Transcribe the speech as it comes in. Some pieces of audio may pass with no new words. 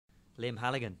Liam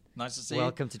Halligan. Nice to see you.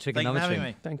 Welcome to Triggernometry. Thank you for having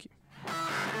me. Thank you.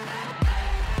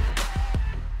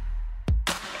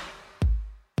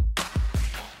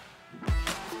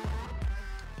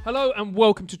 Hello and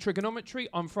welcome to Triggernometry.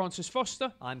 I'm Francis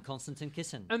Foster. I'm Konstantin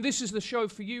Kisin. And this is the show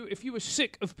for you if you are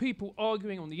sick of people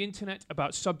arguing on the internet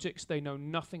about subjects they know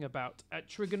nothing about. At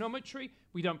Triggernometry,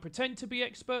 we don't pretend to be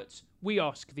experts, we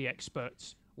ask the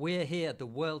experts. We're here at the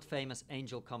world-famous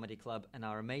Angel Comedy Club, and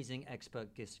our amazing expert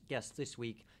guest this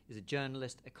week is a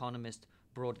journalist, economist,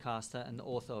 broadcaster, and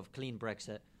author of Clean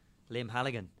Brexit, Liam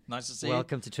Halligan. Nice to see you.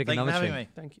 Welcome to Triggernometry. Thank you for having me.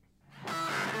 Thank you.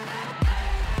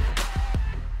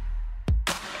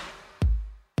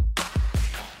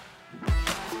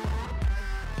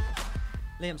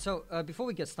 Liam, so before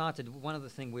we get started, one of the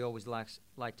things we always like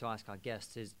to ask our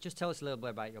guests is just tell us a little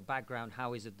bit about your background.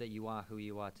 How is it that you are who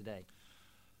you are today?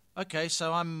 Okay,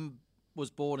 so was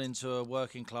born into a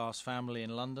working class family in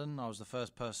London. I was the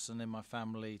first person in my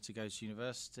family to go to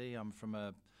university. I'm from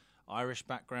a Irish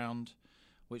background,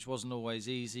 which wasn't always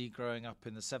easy growing up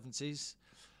in the 70s.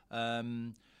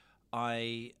 I'm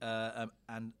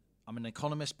an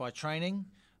economist by training.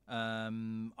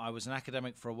 I was an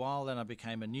academic for a while, then I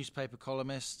became a newspaper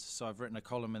columnist. So I've written a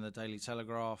column in the Daily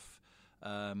Telegraph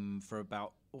for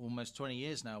about almost 20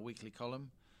 years now, a weekly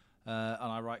column.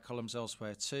 And I write columns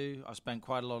elsewhere too. I spent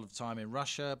quite a lot of time in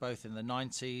Russia, both in the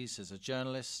 90s as a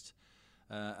journalist,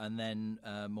 and then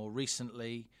more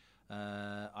recently,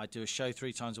 I do a show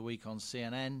 3 times a week on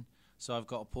CNN. So I've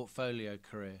got a portfolio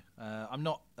career.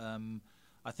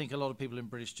 I think a lot of people in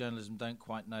British journalism don't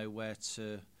quite know where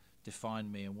to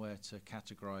define me and where to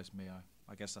categorize me.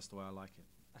 I guess that's the way I like it.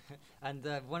 And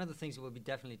one of the things we'll be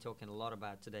definitely talking a lot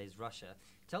about today is Russia.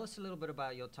 Tell us a little bit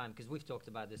about your time, because we've talked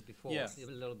about this before. Yeah.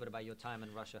 A little bit about your time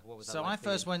in Russia. What was that So like I for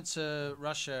first you? went to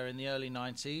Russia in the early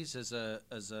 90s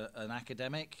as an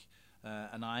academic,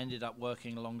 and I ended up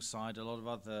working alongside a lot of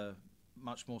other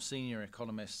much more senior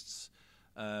economists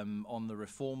on the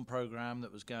reform program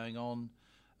that was going on.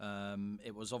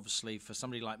 It was obviously, for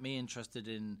somebody like me interested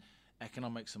in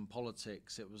economics and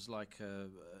politics, it was like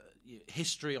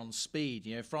history on speed.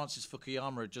 You know, Francis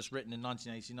Fukuyama had just written in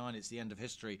 1989, "It's the end of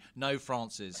history." No,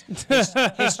 Francis,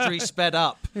 history sped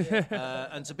up.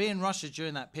 And to be in Russia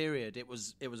during that period, it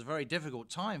was a very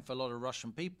difficult time for a lot of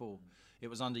Russian people. It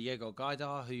was under Yegor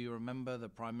Gaidar, who you remember, the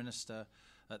prime minister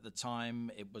at the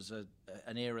time. It was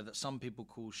an era that some people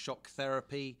call shock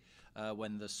therapy,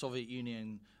 when the Soviet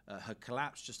Union had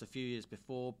collapsed just a few years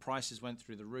before. Prices went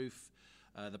through the roof.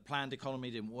 The planned economy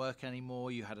didn't work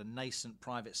anymore. You had a nascent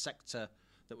private sector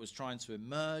that was trying to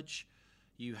emerge.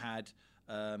 You had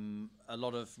a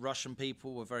lot of Russian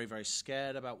people were very, very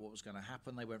scared about what was going to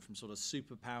happen. They went from sort of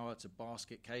superpower to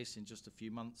basket case in just a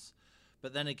few months.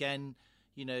 But then again,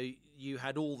 you know, you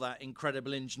had all that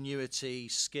incredible ingenuity,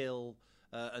 skill,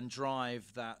 and drive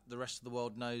that the rest of the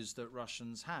world knows that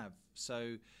Russians have.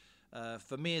 So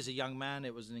for me as a young man,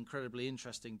 it was an incredibly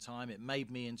interesting time. It made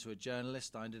me into a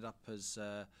journalist. I ended up as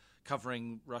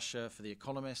covering Russia for The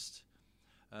Economist.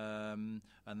 And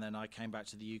then I came back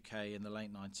to the UK in the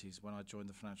late 90s when I joined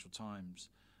the Financial Times.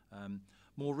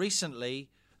 More recently,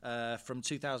 from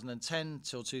 2010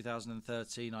 till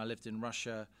 2013, I lived in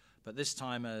Russia, but this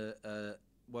time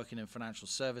working in financial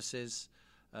services.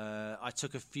 I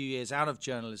took a few years out of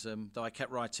journalism, though I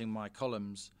kept writing my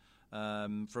columns.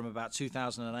 From about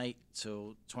 2008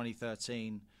 till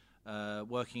 2013,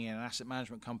 working in an asset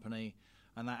management company,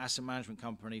 and that asset management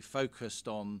company focused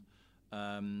on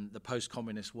the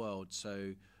post-communist world,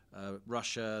 so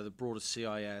Russia, the broader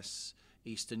CIS,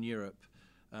 Eastern Europe,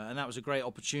 and that was a great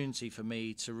opportunity for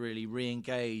me to really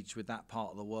re-engage with that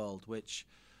part of the world, which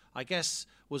I guess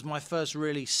was my first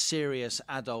really serious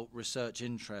adult research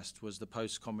interest, was the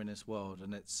post-communist world.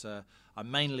 And it's I'm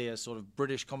mainly a sort of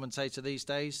British commentator these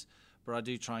days, but I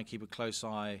do try and keep a close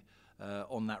eye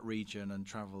on that region and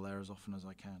travel there as often as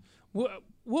I can.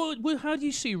 Well, how do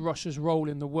you see Russia's role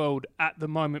in the world at the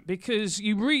moment? Because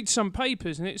you read some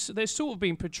papers and they're sort of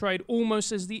being portrayed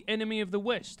almost as the enemy of the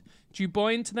West. Do you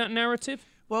buy into that narrative?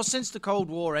 Well, since the Cold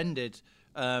War ended,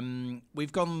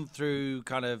 we've gone through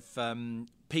kind of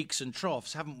peaks and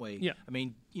troughs, haven't we? Yeah. I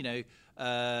mean, you know,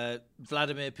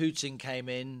 Vladimir Putin came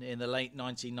in the late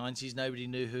 1990s. Nobody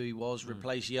knew who he was,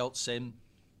 replaced Yeltsin.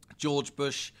 George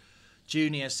Bush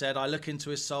Jr. said, "I look into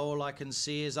his soul, I can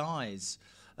see his eyes."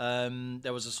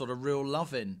 There was a sort of real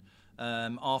loving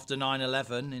after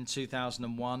 9/11 in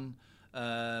 2001.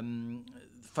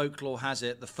 Folklore has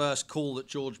it the first call that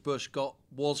George Bush got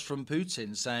was from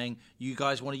Putin saying, "You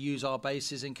guys want to use our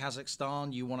bases in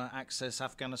Kazakhstan? You want to access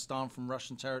Afghanistan from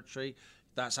Russian territory?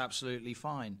 That's absolutely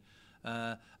fine."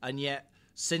 And yet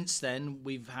since then,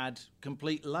 we've had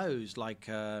complete lows, like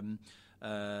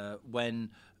when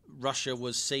Russia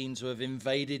was seen to have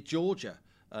invaded Georgia.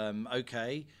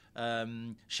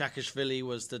 Saakashvili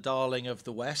was the darling of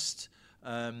the West.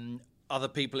 Other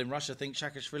people in Russia think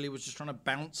Saakashvili was just trying to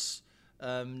bounce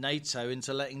NATO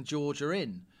into letting Georgia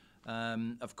in.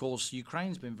 Of course,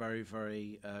 Ukraine's been very,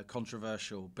 very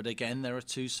controversial. But again, there are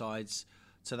two sides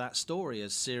to that story,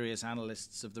 as serious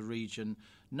analysts of the region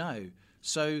know.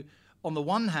 So on the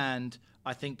one hand,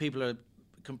 I think people are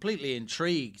completely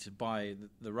intrigued by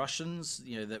the Russians.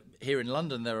 That here in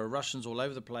London there are Russians all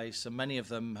over the place, and many of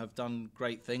them have done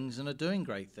great things and are doing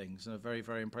great things and are very,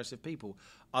 very impressive people.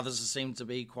 Others seem to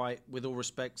be quite, with all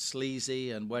respect,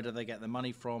 sleazy, and where do they get their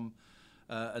money from,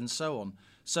 and so on.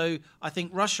 So I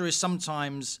think Russia is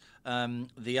sometimes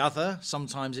the other,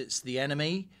 sometimes it's the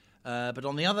enemy, but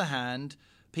on the other hand,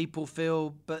 people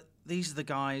feel, but these are the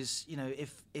guys,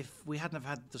 if we hadn't have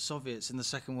had the Soviets in the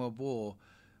Second World War,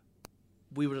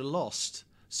 we would have lost.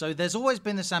 So there's always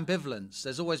been this ambivalence.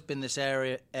 There's always been this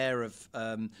air of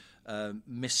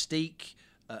mystique,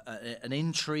 an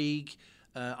intrigue.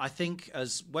 I think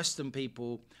as Western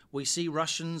people, we see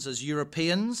Russians as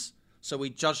Europeans, so we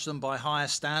judge them by higher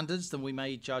standards than we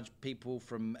may judge people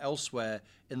from elsewhere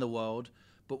in the world,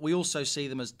 but we also see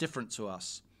them as different to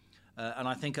us. And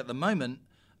I think at the moment,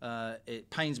 it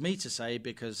pains me to say,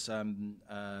 because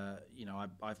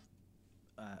I've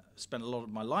spent a lot of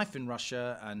my life in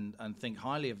Russia and think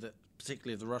highly of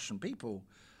particularly of the Russian people.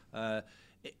 I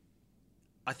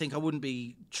think I wouldn't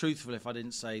be truthful if I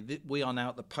didn't say that we are now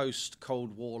at the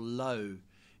post-Cold War low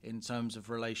in terms of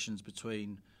relations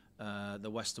between the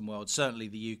Western world, certainly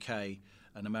the UK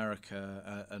and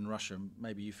America and Russia.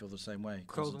 Maybe you feel the same way.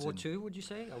 Cold War II, would you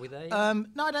say? Are we there?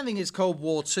 No, I don't think it's Cold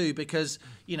War II, because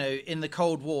in the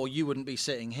Cold War you wouldn't be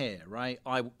sitting here, right?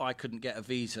 I couldn't get a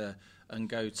visa and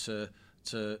go to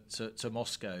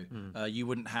Moscow. You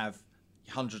wouldn't have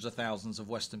hundreds of thousands of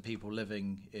Western people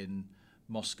living in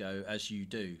Moscow as you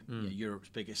do. Europe's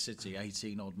biggest city,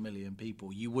 18 odd million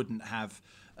people. You wouldn't have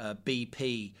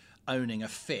BP owning a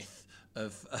fifth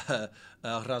of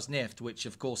Rosneft, which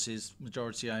of course is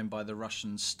majority owned by the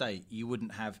Russian state. You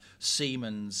wouldn't have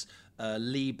Siemens,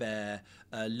 Liebherr,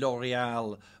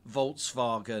 L'Oreal,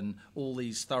 Volkswagen, all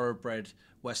these thoroughbred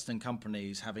Western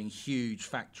companies having huge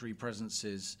factory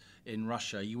presences in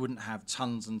Russia. You wouldn't have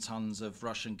tons and tons of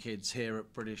Russian kids here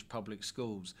at British public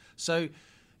schools. So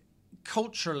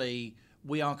culturally,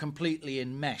 we are completely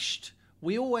enmeshed.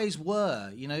 We always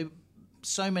were,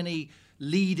 so many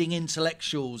leading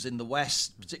intellectuals in the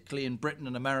West, particularly in Britain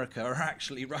and America, are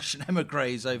actually Russian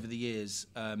emigres over the years.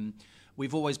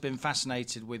 We've always been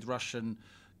fascinated with Russian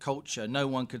culture. No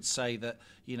one could say that,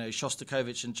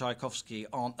 Shostakovich and Tchaikovsky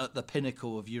aren't at the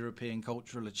pinnacle of European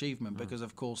cultural achievement, because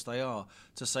of course they are,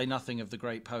 to say nothing of the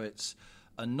great poets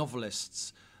and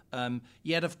novelists.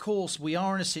 Yet, of course, we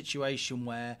are in a situation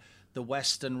where the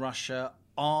West and Russia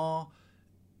are,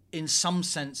 in some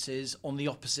senses, on the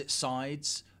opposite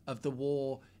sides of the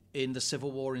war, in the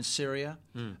civil war in Syria.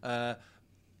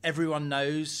 Everyone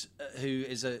knows who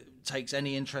takes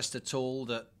any interest at all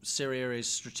that Syria is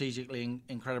strategically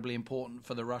incredibly important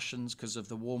for the Russians because of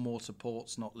the warm water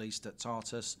ports, not least at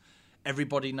Tartus.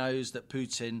 Everybody knows that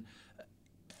Putin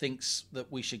thinks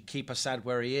that we should keep Assad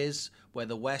where he is, where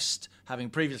the West, having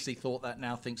previously thought that,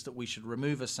 now thinks that we should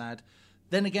remove Assad.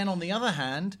 Then again, on the other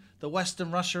hand, the West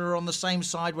and Russia are on the same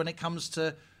side when it comes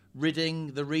to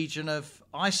ridding the region of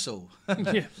ISIL.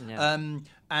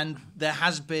 And there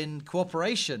has been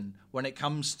cooperation when it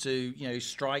comes to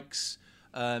strikes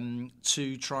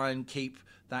to try and keep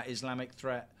that Islamic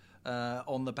threat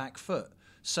on the back foot.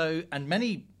 So, and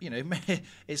many,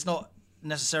 it's not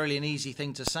necessarily an easy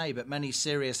thing to say, but many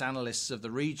serious analysts of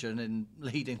the region and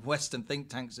leading Western think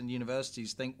tanks and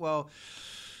universities think, well,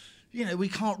 we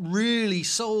can't really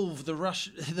solve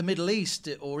the Middle East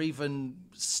or even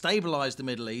stabilize the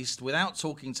Middle East without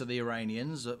talking to the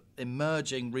Iranians, an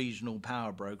emerging regional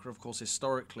power broker, of course,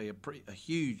 historically a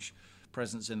huge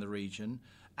presence in the region,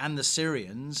 and the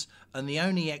Syrians, and the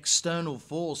only external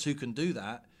force who can do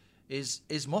that is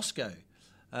Moscow.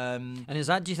 And is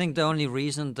that, do you think, the only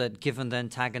reason that, given the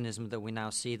antagonism that we now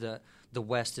see, that the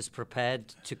West is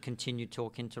prepared to continue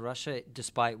talking to Russia,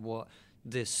 despite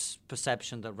this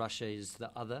perception that Russia is the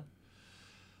other?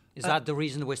 Is that the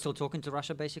reason that we're still talking to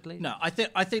Russia, basically? No, I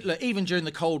think. Look, even during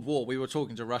the Cold War, we were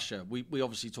talking to Russia. We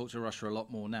obviously talk to Russia a lot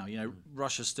more now.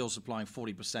 Russia's still supplying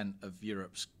 40% of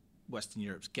Western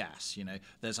Europe's gas.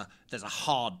 There's a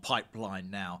hard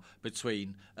pipeline now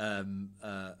between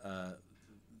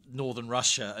northern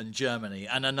Russia and Germany,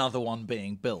 and another one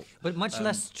being built. But much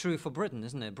less true for Britain,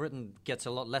 isn't it? Britain gets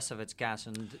a lot less of its gas,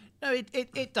 and no,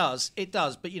 it does.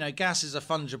 But gas is a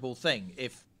fungible thing.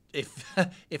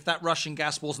 If that Russian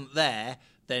gas wasn't there,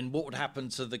 then what would happen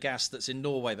to the gas that's in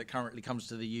Norway that currently comes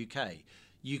to the UK?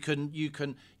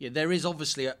 There is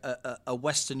obviously a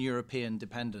Western European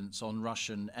dependence on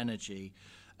Russian energy.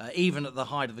 Even at the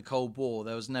height of the Cold War,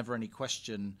 there was never any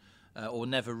question or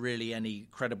never really any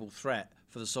credible threat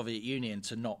for the Soviet Union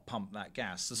to not pump that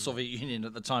gas. The Soviet Union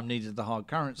at the time needed the hard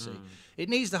currency. It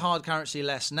needs the hard currency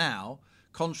less now.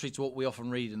 Contrary to what we often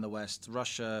read in the West,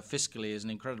 Russia fiscally is an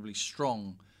incredibly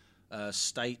strong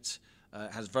state,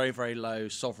 has very, very low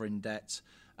sovereign debt,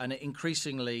 and it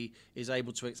increasingly is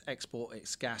able to export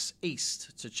its gas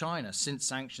east to China. Since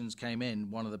sanctions came in,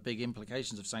 one of the big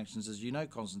implications of sanctions, as you know,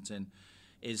 Konstantin,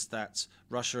 is that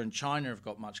Russia and China have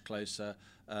got much closer.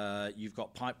 You've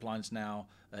got pipelines now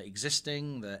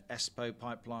existing, the ESPO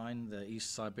pipeline, the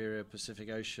East Siberia Pacific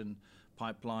Ocean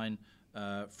pipeline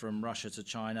from Russia to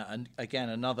China, and again,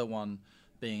 another one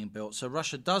being built. So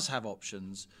Russia does have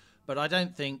options, but I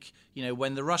don't think,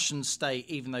 when the Russian state,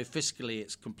 even though fiscally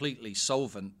it's completely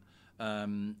solvent,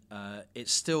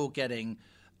 it's still getting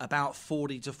about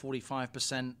 40 to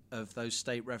 45% of those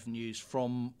state revenues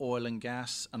from oil and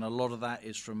gas, and a lot of that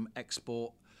is from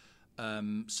export.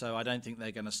 So I don't think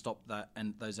they're going to stop that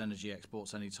and those energy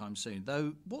exports anytime soon.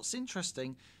 Though what's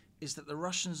interesting is that the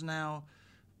Russians now,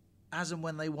 as and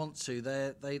when they want to,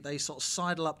 they sort of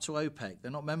sidle up to OPEC.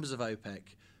 They're not members of OPEC,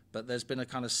 but there's been a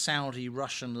kind of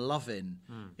Saudi-Russian love-in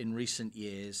in recent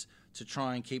years to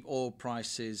try and keep oil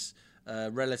prices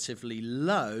relatively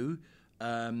low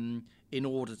in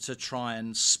order to try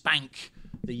and spank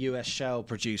the US shale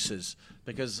producers,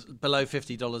 because below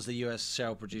 $50 the US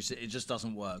shale producer, it just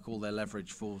doesn't work. All their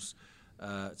leverage falls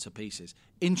to pieces.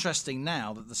 Interesting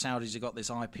now that the Saudis have got this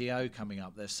IPO coming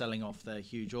up. They're selling off their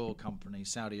huge oil company,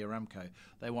 Saudi Aramco.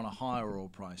 They want a higher oil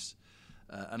price.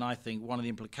 And I think one of the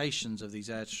implications of these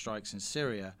airstrikes in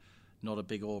Syria, not a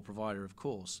big oil provider, of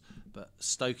course, but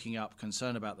stoking up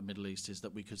concern about the Middle East, is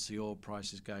that we could see oil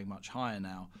prices going much higher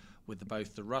now, with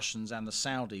both the Russians and the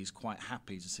Saudis quite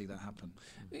happy to see that happen.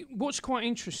 What's quite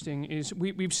interesting is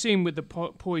we've seen with the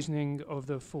poisoning of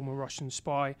the former Russian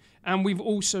spy, and we've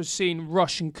also seen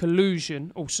Russian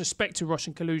collusion, or suspected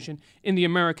Russian collusion, in the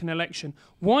American election.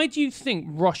 Why do you think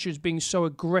Russia's being so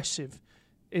aggressive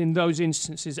in those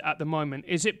instances at the moment?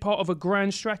 Is it part of a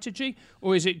grand strategy,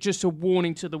 or is it just a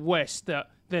warning to the West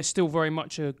that they're still very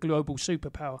much a global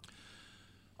superpower?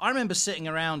 I remember sitting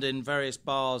around in various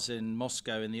bars in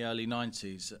Moscow in the early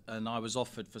 90s, and I was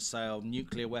offered for sale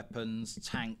nuclear weapons,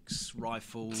 tanks,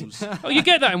 rifles. Oh, you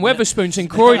get that in Wetherspoons in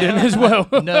Croydon as well.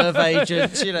 Nerve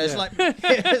agents, it's like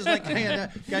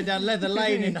going down Leather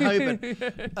Lane in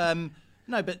Holborn.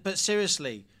 No, but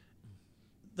seriously,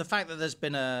 the fact that there's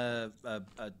been a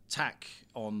attack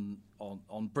on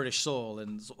British soil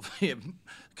in sort of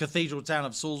cathedral town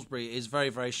of Salisbury is very,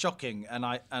 very shocking, and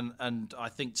I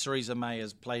think Theresa May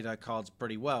has played her cards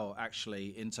pretty well,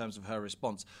 actually, in terms of her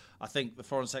response. I think the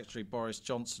Foreign Secretary Boris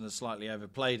Johnson has slightly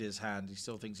overplayed his hand. He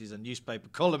still thinks he's a newspaper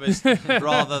columnist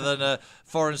rather than a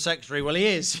Foreign Secretary. Well, he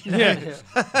is. Yeah.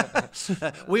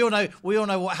 We all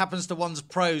know what happens to one's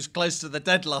prose close to the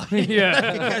deadline.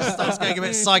 Yeah, it starts going a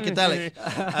bit psychedelic.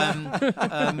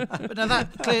 But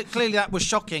no, clearly that was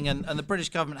shocking, and the British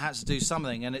government had to do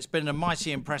something, and it's been a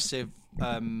mighty impressive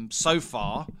so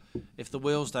far. If the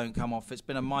wheels don't come off, it's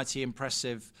been a mighty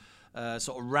impressive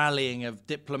sort of rallying of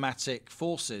diplomatic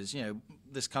forces.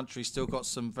 This country's still got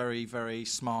some very, very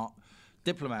smart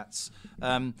diplomats.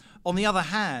 On the other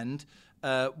hand,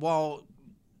 while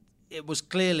it was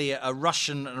clearly a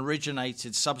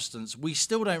Russian-originated substance, we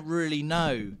still don't really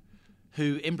know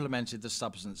who implemented the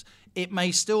substance. It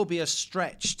may still be a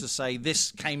stretch to say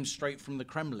this came straight from the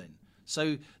Kremlin.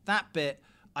 So that bit,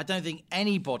 I don't think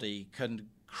anybody can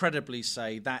credibly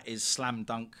say that is slam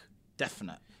dunk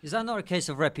definite. Is that not a case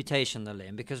of reputation, though,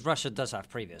 Liam? Because Russia does have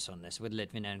previous on this with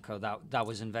Litvinenko. That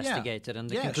was investigated, and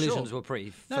the conclusions were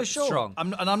pretty strong.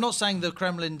 And I'm not saying the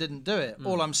Kremlin didn't do it.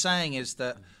 All I'm saying is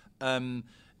that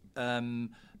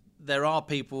there are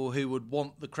people who would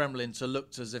want the Kremlin to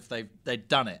look as if they'd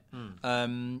done it.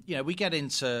 We get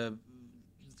into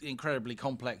incredibly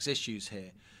complex issues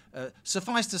here.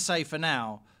 Suffice to say for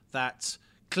now that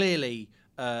clearly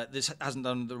this hasn't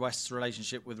done the West's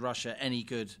relationship with Russia any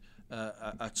good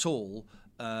at all,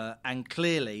 and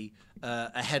clearly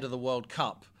ahead of the World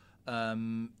Cup,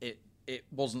 it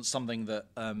wasn't something that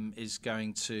is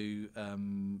going to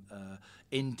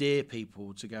endear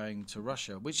people to going to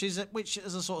Russia, which as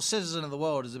a sort of citizen of the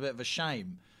world is a bit of a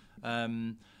shame.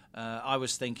 I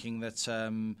was thinking that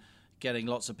getting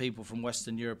lots of people from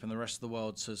Western Europe and the rest of the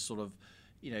world to sort of,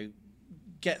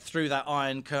 get through that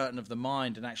iron curtain of the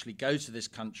mind and actually go to this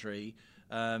country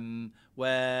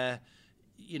where,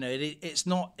 it's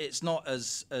not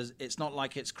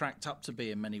like it's cracked up to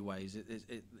be in many ways.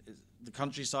 The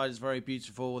countryside is very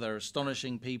beautiful. They're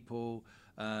astonishing people.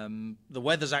 The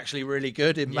weather's actually really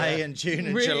good in May and June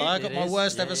and July. I got my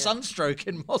worst ever sunstroke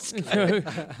in Moscow.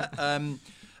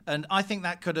 And I think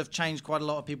that could have changed quite a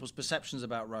lot of people's perceptions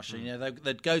about Russia.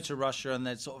 They'd go to Russia and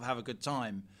they'd sort of have a good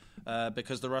time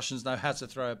because the Russians know how to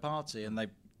throw a party, and they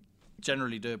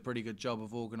generally do a pretty good job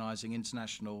of organising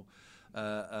international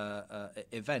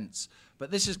events.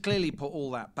 But this has clearly put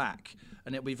all that back,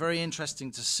 and it'll be very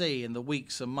interesting to see in the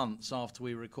weeks and months after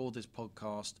we record this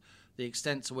podcast the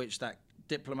extent to which that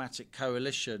diplomatic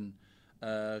coalition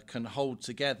can hold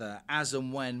together as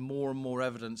and when more and more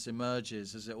evidence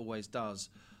emerges, as it always does,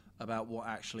 about what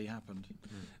actually happened.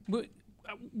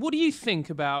 What do you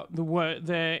think about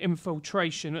their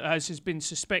infiltration, as has been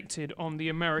suspected, on the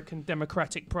American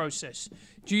democratic process?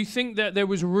 Do you think that there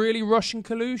was really Russian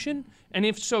collusion? And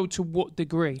if so, to what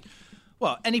degree?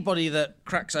 Well, anybody that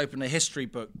cracks open a history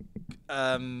book,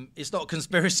 it's not a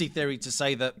conspiracy theory to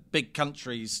say that big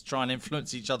countries try and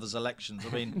influence each other's elections.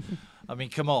 I mean,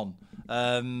 come on.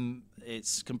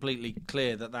 It's completely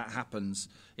clear that happens.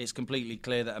 It's completely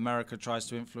clear that America tries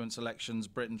to influence elections,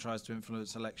 Britain tries to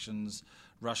influence elections,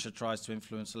 Russia tries to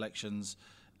influence elections.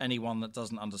 Anyone that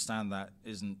doesn't understand that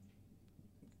isn't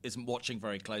watching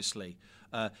very closely.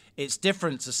 It's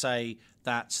different to say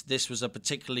that this was a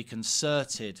particularly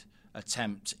concerted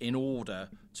attempt in order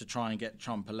to try and get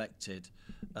Trump elected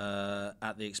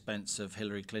at the expense of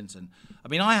Hillary Clinton. I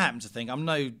mean, I happen to think, I'm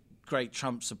no great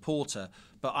Trump supporter,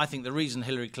 but I think the reason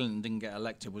Hillary Clinton didn't get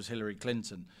elected was Hillary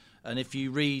Clinton. And if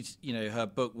you read, her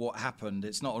book, What Happened,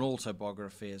 it's not an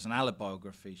autobiography, it's an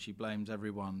alibiography. She blames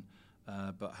everyone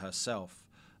but herself.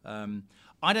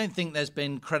 I don't think there's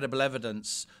been credible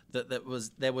evidence that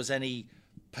there was any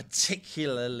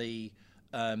particularly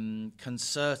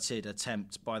concerted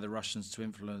attempt by the Russians to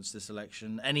influence this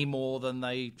election, any more than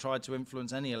they tried to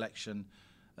influence any election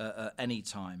at any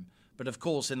time. But of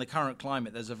course, in the current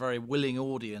climate, there's a very willing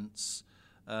audience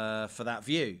for that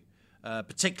view,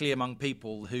 particularly among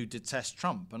people who detest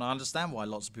Trump. And I understand why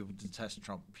lots of people detest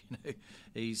Trump.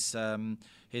 He's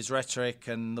his rhetoric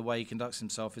and the way he conducts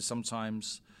himself is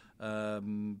sometimes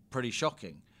pretty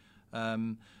shocking.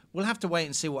 We'll have to wait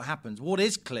and see what happens. What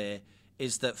is clear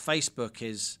is that Facebook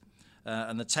is,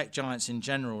 and the tech giants in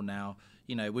general now,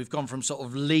 we've gone from sort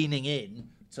of leaning in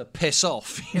to piss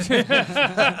off.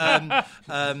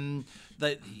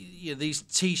 These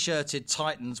T-shirted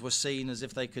titans were seen as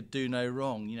if they could do no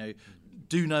wrong.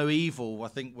 Do no evil, I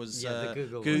think was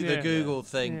the Google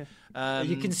thing. Yeah.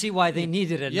 You can see why they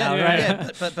needed it now, right?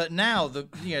 Yeah, but now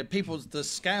the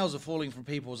scales are falling from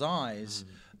people's eyes,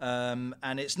 and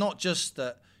it's not just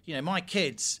that. My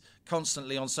kids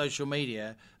constantly on social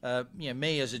media.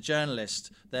 Me as a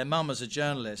journalist, their mum as a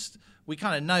journalist. We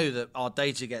kind of know that our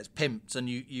data gets pimped, and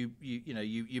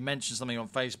you mention something on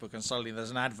Facebook, and suddenly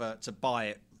there's an advert to buy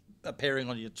it appearing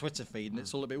on your Twitter feed, and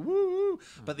it's all a bit woo.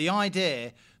 But the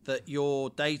idea that your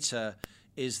data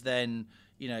is then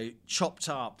chopped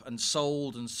up and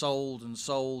sold and sold and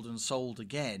sold and sold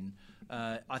again,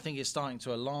 I think is starting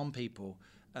to alarm people.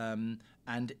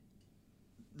 And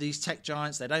these tech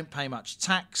giants, they don't pay much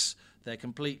tax. They're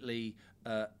completely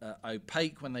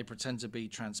opaque when they pretend to be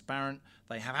transparent.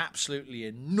 They have absolutely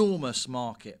enormous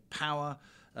market power.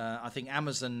 I think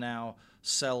Amazon now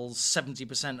sells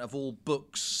 70% of all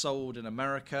books sold in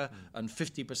America and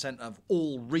 50% of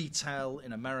all retail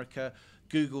in America.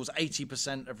 Google's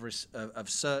 80% of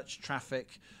search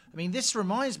traffic. I mean, this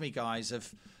reminds me, guys,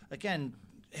 of, again,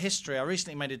 history. I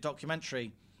recently made a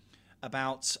documentary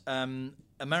about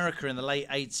America in the late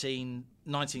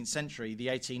 19th century, the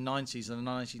 1890s and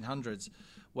the 1900s,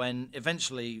 when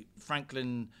eventually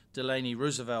Franklin Delano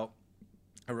Roosevelt,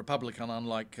 a Republican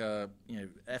unlike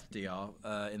FDR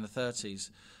in the 30s,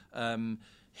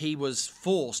 he was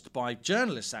forced by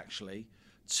journalists actually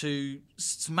to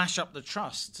smash up the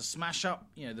trust, to smash up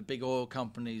the big oil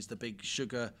companies, the big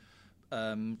sugar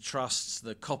trusts,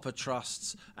 the copper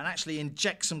trusts, and actually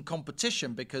inject some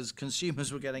competition because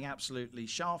consumers were getting absolutely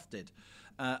shafted.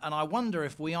 And I wonder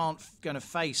if we aren't going to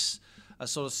face a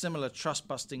sort of similar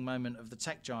trust-busting moment of the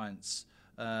tech giants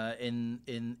in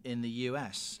the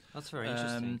US. That's very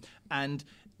interesting. And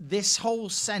this whole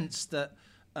sense that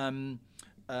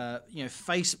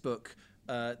Facebook,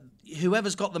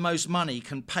 whoever's got the most money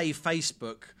can pay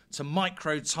Facebook to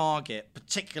micro-target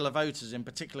particular voters in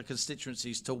particular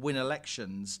constituencies to win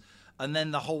elections. And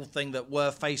then the whole thing that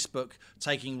were Facebook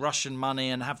taking Russian money,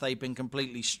 and have they been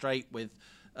completely straight with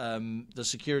the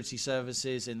security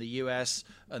services in the US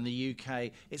and the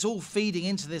UK? It's all feeding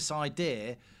into this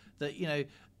idea that,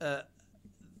 that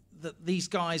these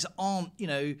guys aren't,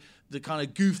 the kind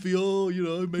of goofy,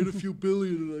 I made a few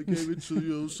billion and I gave it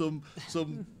to, some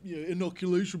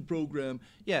inoculation program.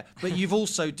 Yeah, but you've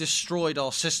also destroyed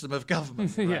our system of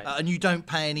government, and you don't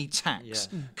pay any tax.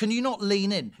 Yeah. Can you not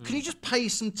lean in? Can you just pay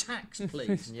some tax,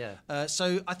 please?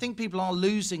 So I think people are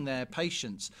losing their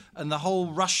patience, and the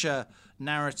whole Russia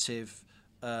narrative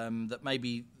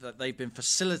that they've been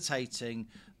facilitating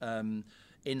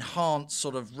enhanced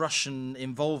sort of Russian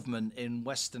involvement in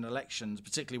Western elections,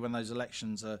 particularly when those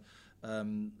elections are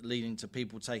leading to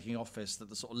people taking office that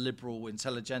the sort of liberal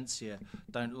intelligentsia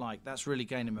don't like. That's really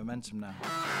gaining momentum now.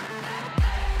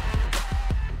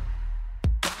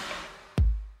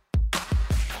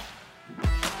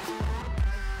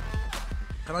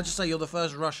 Can I just say you're the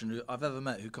first Russian who I've ever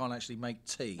met who can't actually make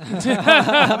tea?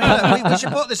 I mean, look, we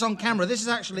should put this on camera. This is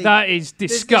actually... That is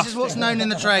disgusting. This is what's known in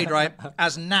the trade, right,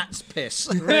 as gnat's piss.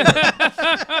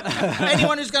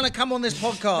 Anyone who's going to come on this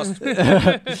podcast,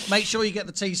 make sure you get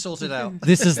the tea sorted out.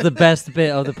 This is the best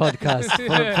bit of the podcast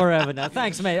forever now.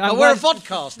 Thanks, mate. We're a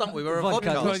vodcast, aren't we? We're a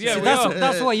vodcast. Well, yeah,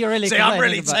 that's what you're really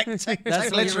complaining about. I'm really tech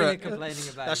That's what you're really complaining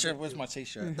about. Where's my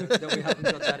T-shirt? That we haven't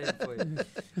got that in for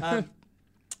you.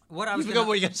 What I was forgot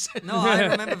what you were saying. No, I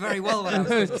remember very well what I was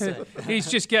going to say.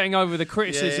 He's just getting over the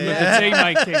criticism of the tea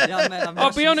making. Yeah,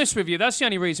 I'll be honest with you, that's the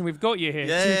only reason we've got you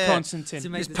here,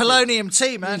 Constantine. It's polonium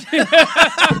tea, man.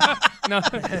 No,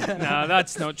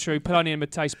 that's not true. Polonium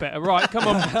would taste better. Right, come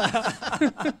on.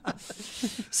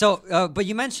 So, but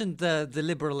you mentioned the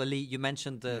liberal elite, you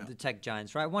mentioned the tech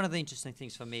giants, right? One of the interesting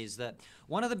things for me is that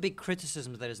one of the big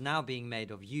criticisms that is now being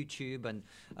made of YouTube and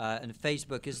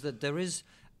Facebook is that there is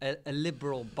a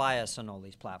liberal bias on all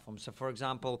these platforms. So, for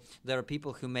example, there are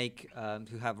people who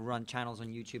who have run channels on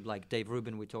YouTube, like Dave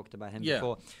Rubin. We talked about him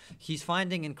before. He's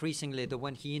finding increasingly that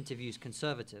when he interviews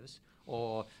conservatives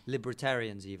or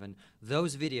libertarians, even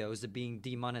those videos are being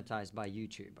demonetized by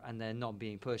YouTube and they're not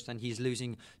being pushed. And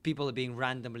people are being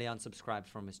randomly unsubscribed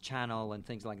from his channel, and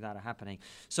things like that are happening.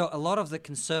 So, a lot of the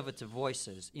conservative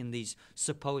voices in these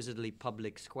supposedly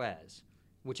public squares,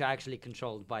 which are actually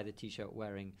controlled by the T-shirt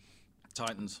wearing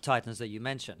Titans that you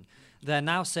mentioned, they're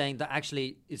now saying that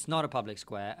actually it's not a public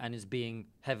square and is being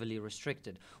heavily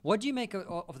restricted. What do you make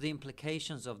of the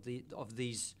implications of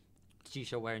these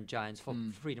T-shirt wearing giants for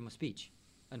freedom of speech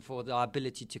and for the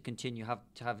ability to continue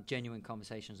to have genuine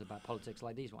conversations about politics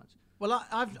like these ones? Well,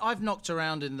 I've knocked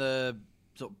around in the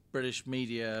sort of British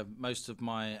media most of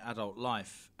my adult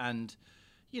life, and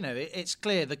it's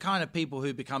clear the kind of people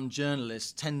who become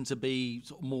journalists tend to be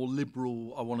sort of more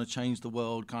liberal, I want to change the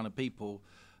world kind of people,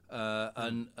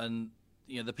 and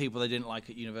the people they didn't like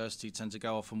at university tend to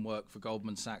go off and work for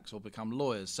Goldman Sachs or become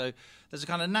lawyers. So there's a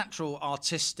kind of natural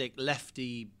artistic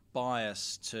lefty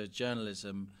bias to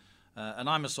journalism, and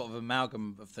I'm a sort of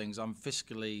amalgam of things. I'm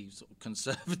fiscally sort of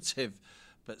conservative,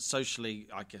 but socially,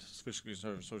 I guess, fiscally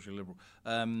socially liberal.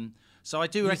 So I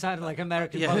do. You sound like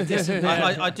American politicians.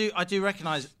 I do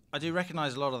recognise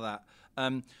a lot of that.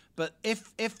 But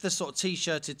if the sort of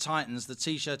T-shirted Titans, the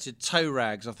T-shirted toe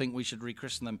rags, I think we should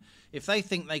rechristen them. If they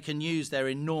think they can use their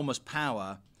enormous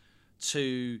power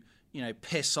to,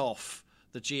 piss off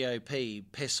the GOP,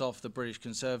 piss off the British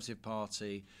Conservative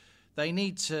Party, they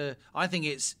need to. I think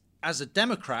it's, as a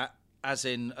Democrat, as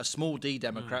in a small D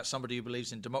Democrat, somebody who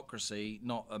believes in democracy,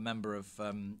 not a member of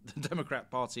the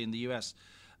Democrat Party in the US.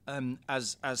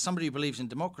 As somebody who believes in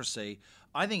democracy,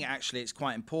 I think actually it's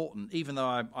quite important, even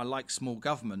though I like small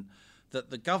government, that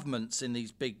the governments in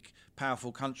these big,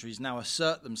 powerful countries now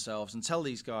assert themselves and tell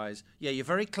these guys, you're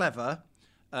very clever,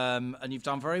 and you've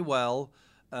done very well,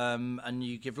 and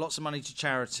you give lots of money to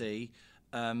charity,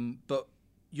 but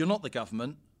you're not the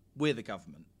government, we're the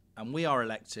government. And we are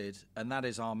elected, and that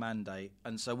is our mandate.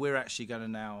 And so we're actually going to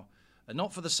now, and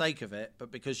not for the sake of it,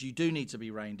 but because you do need to be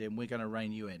reined in, we're going to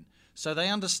rein you in. So they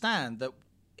understand that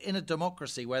in a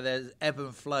democracy where there's ebb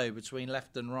and flow between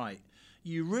left and right,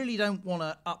 you really don't want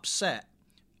to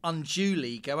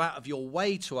unduly go out of your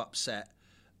way to upset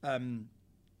one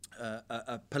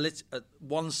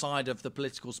side of the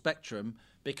political spectrum,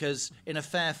 because in a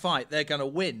fair fight, they're going to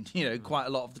win, quite a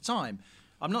lot of the time.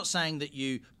 I'm not saying that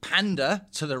you pander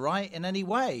to the right in any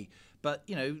way, but,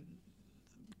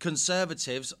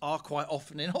 conservatives are quite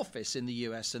often in office in the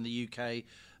US and the UK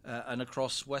and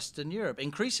across Western Europe,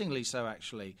 increasingly so,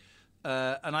 actually.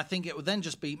 And I think it would then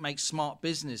just make smart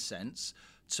business sense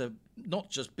to not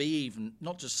just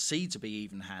see to be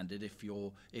even-handed if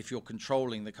you're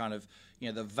controlling the kind of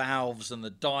the valves and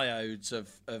the diodes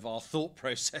of our thought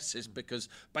processes, because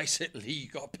basically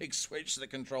you've got a big switch that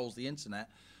controls the internet.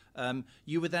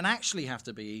 You would then actually have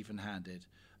to be even-handed,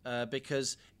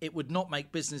 because it would not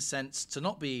make business sense to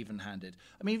not be even-handed.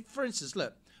 I mean, for instance,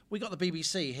 look, we got the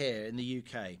BBC here in the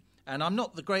UK, and I'm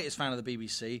not the greatest fan of the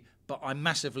BBC, but I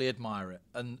massively admire it,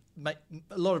 and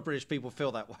a lot of British people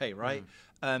feel that way, right?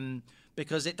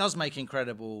 Because it does make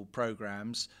incredible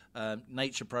programs,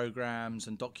 nature programs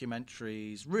and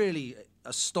documentaries, really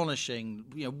astonishing,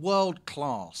 world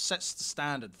class, sets the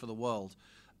standard for the world.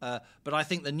 But I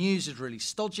think the news is really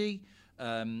stodgy.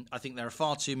 I think there are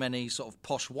far too many sort of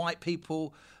posh white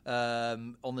people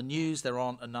on the news. There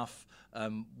aren't enough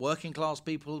working class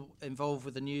people involved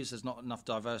with the news. There's not enough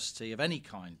diversity of any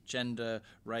kind, gender,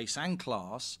 race and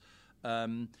class.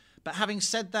 But having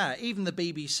said that, even the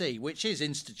BBC, which is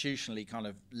institutionally kind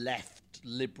of left,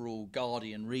 liberal,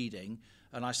 Guardian reading,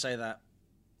 and I say that,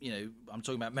 I'm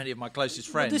talking about many of my closest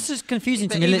friends. Well, this is confusing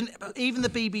to me. Even the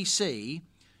BBC,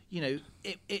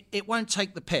 it won't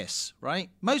take the piss,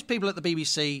 right? Most people at the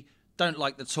BBC don't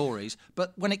like the Tories,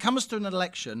 but when it comes to an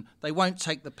election, they won't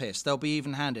take the piss. They'll be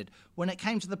even-handed. When it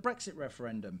came to the Brexit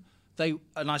referendum,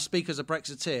 and I speak as a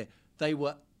Brexiteer, they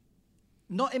were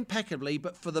not impeccably,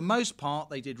 but for the most part,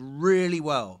 they did really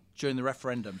well during the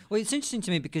referendum. Well, it's interesting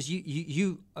to me because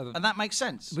you and that makes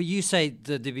sense. But you say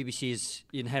that the BBC is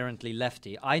inherently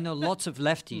lefty. I know lots of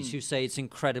lefties who say it's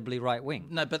incredibly right-wing.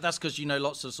 No, but that's because you know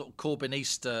lots of sort of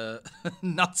Corbynista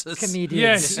nutters.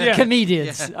 Comedians. Yes,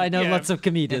 Comedians. Yeah. I know lots of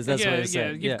comedians, that's what I'm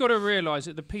saying. You've got to realise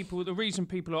that the reason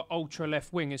people are ultra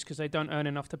left-wing is because they don't earn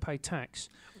enough to pay tax.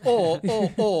 Or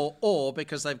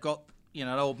because they've got an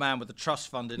old man with a trust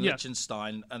fund in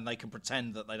Liechtenstein, and they can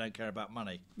pretend that they don't care about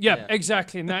money. Yeah,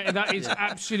 exactly. And that is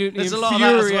absolutely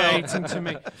infuriating to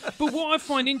me. But what I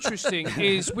find interesting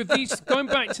is with these, going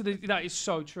back to that is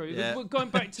so true. Yeah. Going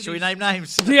back to Should we name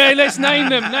names? Yeah, let's name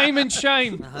them. Name and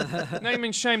shame. Name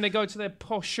and shame. They go to their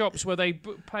posh shops where they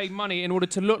pay money in order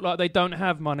to look like they don't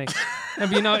have money.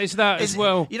 Have you noticed that as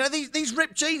well? These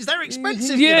ripped jeans, they're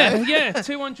expensive. Yeah,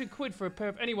 200 quid for a pair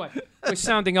of... Anyway, we're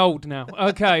sounding old now.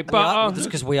 Okay, but... That's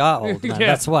because we are old, man.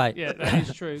 That's why. Yeah, that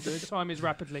is true. The time is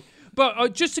rapidly.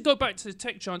 But just to go back to the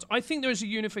tech giants, I think there is a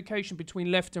unification between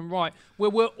left and right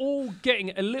where we're all getting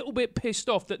a little bit pissed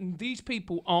off that these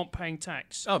people aren't paying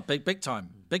tax. Oh, big time.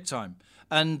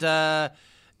 And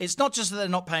it's not just that they're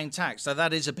not paying tax, so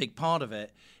that is a big part of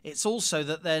it. It's also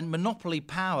that their monopoly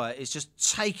power is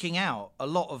just taking out a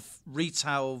lot of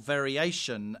retail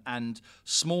variation and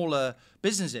smaller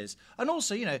businesses. And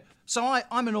also, so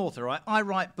I'm an author, right? I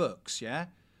write books, yeah?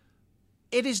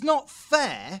 It is not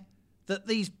fair that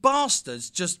these bastards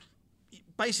just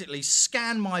basically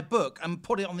scan my book and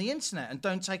put it on the internet and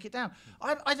don't take it down.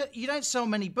 You don't sell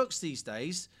many books these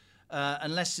days.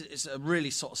 Unless it's a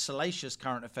really sort of salacious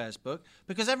current affairs book,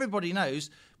 because everybody knows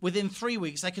within 3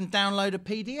 weeks they can download a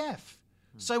PDF.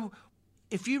 So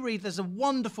if you read, there's a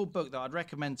wonderful book that I'd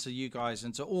recommend to you guys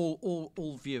and to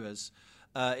all viewers.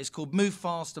 It's called Move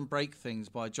Fast and Break Things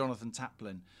by Jonathan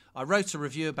Taplin. I wrote a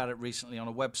review about it recently on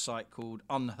a website called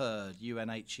Unheard,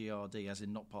 UNHERD, as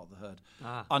in not part of the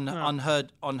herd.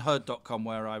 Unheard.com,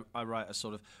 where I write a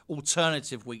sort of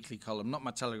alternative weekly column, not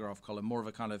my Telegraph column, more of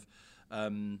a kind of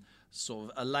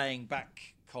sort of a laying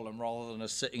back column rather than a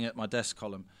sitting at my desk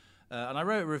column. And I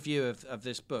wrote a review of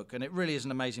this book, and it really is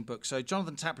an amazing book. So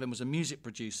Jonathan Taplin was a music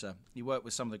producer. He worked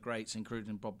with some of the greats,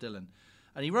 including Bob Dylan.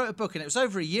 And he wrote a book, and it was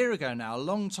over a year ago now, a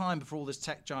long time before all this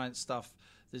tech giant stuff,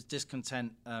 this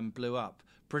discontent blew up,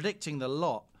 predicting the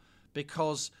lot,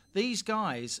 because these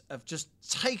guys have just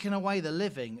taken away the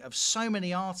living of so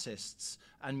many artists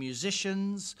and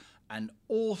musicians and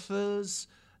authors,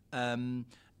 and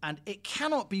it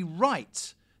cannot be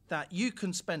right that you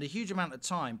can spend a huge amount of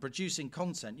time producing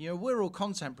content. We're all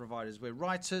content providers. We're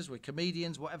writers, we're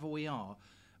comedians, whatever we are.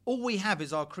 All we have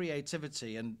is our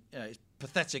creativity, and it's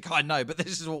pathetic, I know, but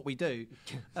this is what we do.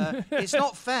 It's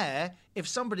not fair if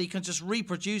somebody can just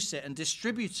reproduce it and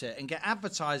distribute it and get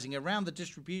advertising around the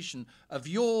distribution of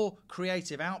your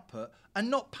creative output and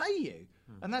not pay you.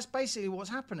 And that's basically what's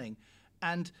happening.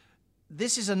 And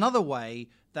this is another way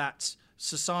that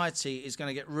society is going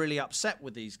to get really upset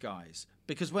with these guys,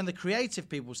 because when the creative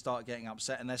people start getting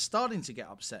upset, and they're starting to get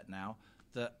upset now,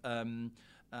 that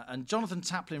and Jonathan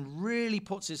Taplin really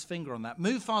puts his finger on that.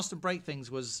 Move fast and break things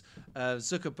was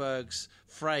Zuckerberg's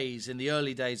phrase in the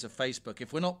early days of Facebook.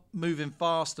 If we're not moving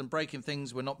fast and breaking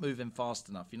things, we're not moving fast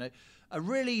enough. A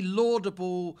really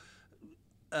laudable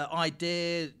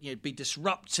idea. Be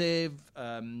disruptive,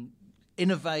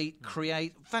 innovate,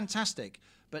 create, fantastic.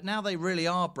 But now they really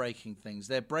are breaking things.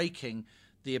 They're breaking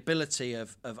the ability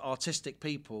of artistic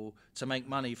people to make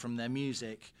money from their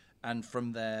music and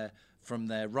from their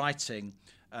writing.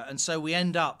 And so we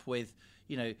end up with,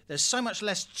 there's so much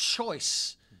less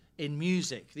choice in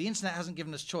music. The internet hasn't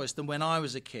given us choice than when I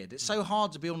was a kid. It's so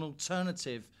hard to be an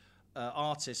alternative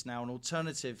artist now, an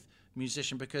alternative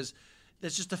musician, because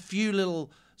there's just a few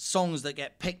little songs that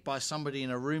get picked by somebody in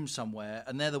a room somewhere,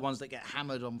 and they're the ones that get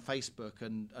hammered on Facebook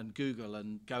and Google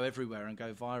and go everywhere and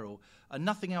go viral, and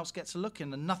nothing else gets a look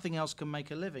in, and nothing else can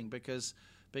make a living because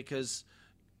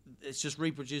it's just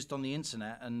reproduced on the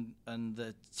internet, and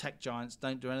the tech giants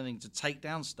don't do anything to take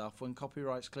down stuff when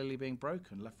copyright's clearly being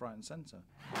broken left, right and centre.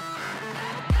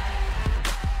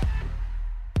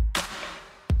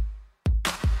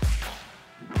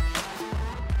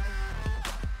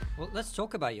 Well, let's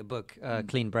talk about your book,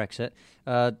 Clean Brexit.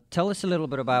 Tell us a little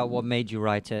bit about what made you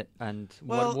write it, and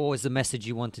what was the message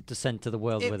you wanted to send to the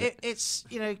world with it. It's,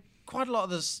 quite a lot of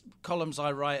the columns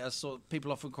I write are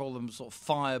people often call them sort of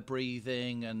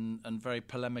fire-breathing and very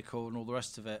polemical and all the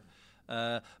rest of it.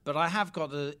 But I have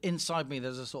got inside me,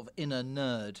 there's a sort of inner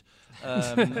nerd.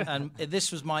 And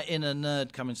this was my inner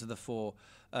nerd coming to the fore.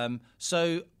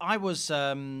 So I was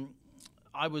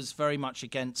very much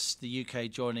against the UK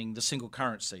joining the single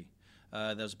currency.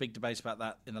 There was a big debate about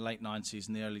that in the late 90s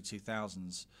and the early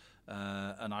 2000s.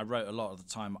 And I wrote a lot at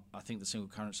the time. I think the single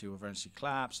currency will eventually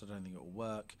collapse. I don't think it will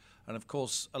work. And of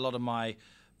course, a lot of my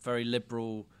very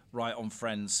liberal right-on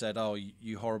friends said, "Oh,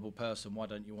 you horrible person! Why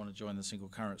don't you want to join the single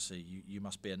currency? You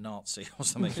must be a Nazi or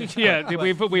something." Yeah,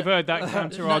 we've heard that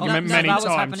counter argument many times. That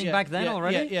was happening back then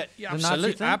already. Yeah,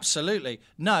 absolutely.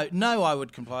 No, I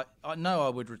would comply. No, I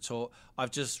would retort.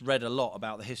 I've just read a lot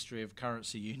about the history of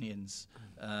currency unions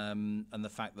and the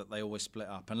fact that they always split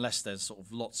up, unless there's sort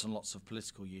of lots and lots of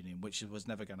political union, which was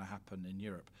never going to happen in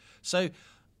Europe. So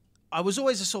I was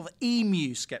always a sort of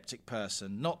EMU skeptic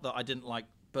person. Not that I didn't like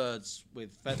birds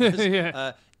with feathers.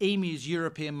 EMU's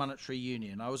European Monetary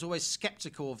Union. I was always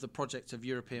sceptical of the project of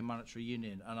European Monetary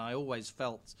Union, and I always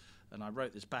felt, and I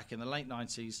wrote this back in the late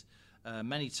 90s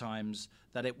many times,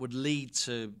 that it would lead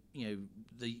to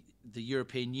the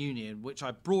European Union, which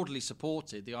I broadly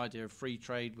supported, the idea of free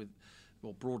trade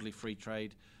broadly free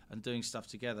trade and doing stuff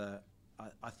together.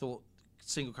 I thought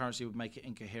single currency would make it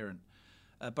incoherent.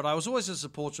 But I was always a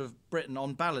supporter of Britain,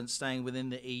 on balance, staying within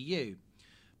the EU.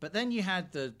 But then you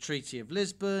had the Treaty of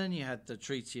Lisbon, you had the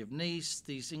Treaty of Nice,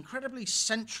 these incredibly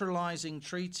centralising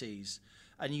treaties,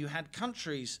 and you had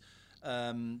countries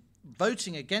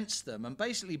voting against them and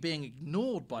basically being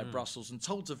ignored by Brussels and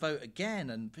told to vote again.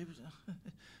 And people,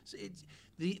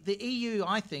 the EU,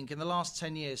 I think, in the last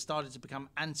 10 years started to become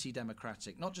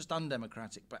anti-democratic, not just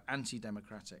undemocratic, but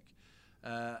anti-democratic.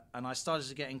 And I started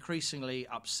to get increasingly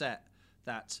upset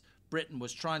that Britain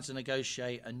was trying to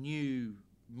negotiate a new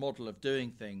model of doing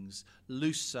things,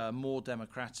 looser, more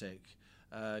democratic,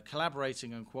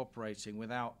 collaborating and cooperating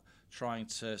without trying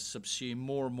to subsume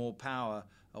more and more power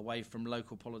away from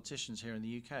local politicians here in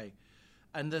the UK.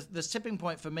 And the tipping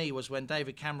point for me was when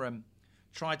David Cameron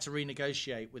tried to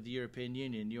renegotiate with the European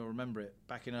Union. You'll remember it,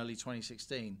 back in early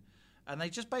 2016. And they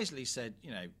just basically said,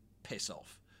 piss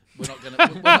off. We're not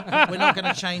going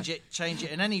to change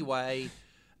it in any way.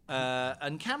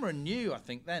 And Cameron knew, I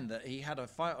think, then that he had a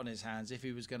fight on his hands if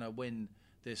he was going to win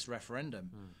this referendum.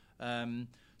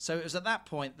 So it was at that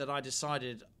point that I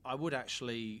decided I would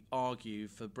actually argue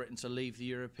for Britain to leave the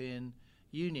European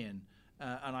Union.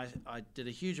 And I did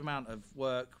a huge amount of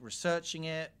work researching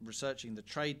the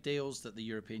trade deals that the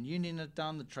European Union had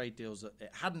done, the trade deals that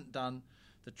it hadn't done,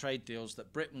 the trade deals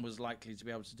that Britain was likely to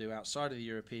be able to do outside of the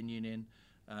European Union.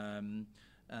 And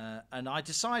I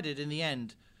decided in the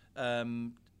end,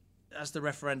 as the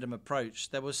referendum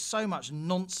approached, there was so much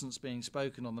nonsense being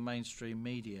spoken on the mainstream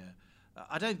media.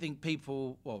 I don't think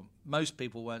most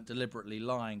people weren't deliberately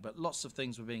lying, but lots of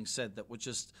things were being said that were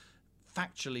just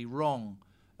factually wrong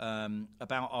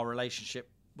about our relationship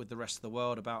with the rest of the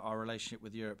world, about our relationship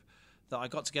with Europe, that I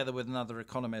got together with another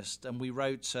economist and we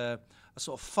wrote a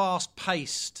sort of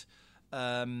fast-paced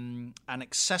and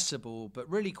accessible but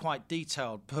really quite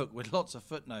detailed book with lots of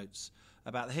footnotes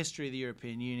about the history of the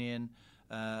European Union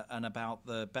and about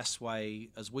the best way,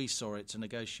 as we saw it, to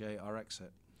negotiate our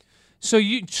exit. So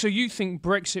you think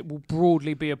Brexit will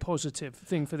broadly be a positive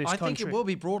thing for this country? I think it will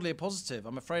be broadly a positive.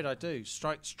 I'm afraid I do.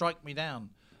 Strike me down.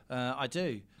 I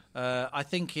do. I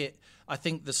think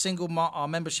our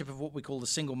membership of what we call the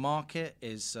single market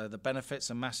is the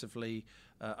benefits are massively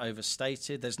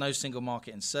overstated. There's no single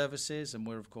market in services, and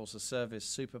we're of course a service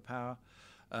superpower.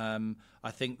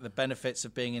 I think the benefits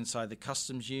of being inside the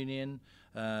customs union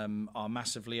are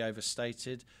massively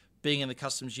overstated. being in the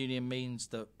customs union means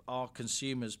that our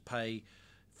consumers pay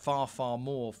far, far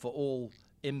more for all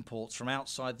imports from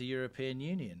outside the European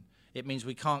Union. It means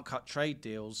we can't cut trade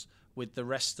deals with the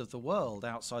rest of the world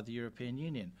outside the European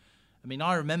Union. I mean,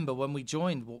 I remember when we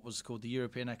joined what was called the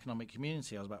European Economic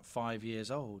Community, I was about 5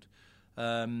 years old.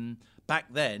 Back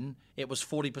then, it was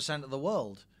 40% of the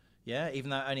world, even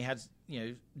though it only had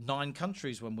 9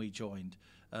 countries when we joined.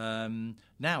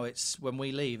 Now it's, when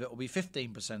we leave, it will be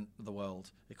 15% of the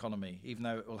world economy, even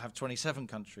though it will have 27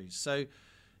 countries. So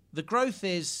the growth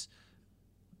is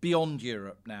beyond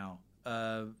Europe now.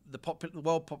 The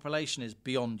world population is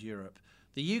beyond Europe.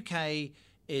 The UK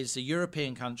is a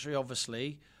European country,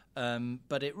 obviously,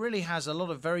 but it really has a lot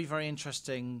of very, very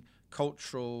interesting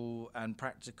cultural and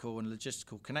practical and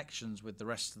logistical connections with the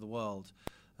rest of the world.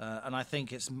 And I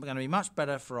think it's going to be much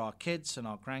better for our kids and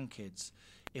our grandkids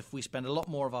if we spend a lot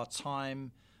more of our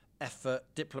time, effort,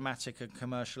 diplomatic and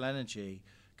commercial energy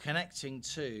connecting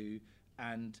to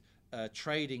and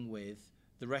trading with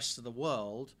the rest of the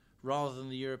world rather than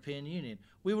the European Union.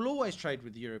 We will always trade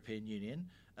with the European Union,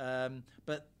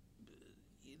 but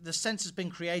the sense has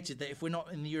been created that if we're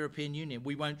not in the European Union,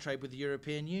 we won't trade with the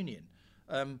European Union.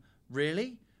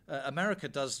 Really? America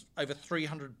does over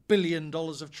 $300 billion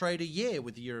of trade a year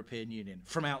with the European Union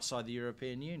from outside the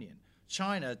European Union.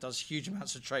 China does huge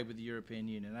amounts of trade with the European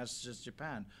Union, as does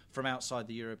Japan, from outside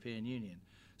the European Union.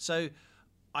 So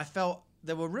I felt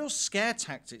there were real scare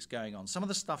tactics going on. Some of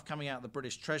the stuff coming out of the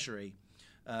British Treasury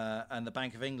and the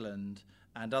Bank of England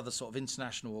and other sort of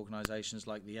international organisations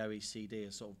like the OECD,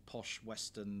 a sort of posh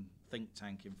Western think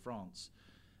tank in France.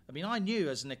 I mean, I knew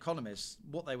as an economist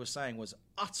what they were saying was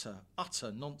utter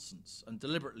nonsense and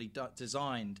deliberately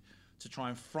designed to try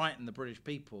and frighten the British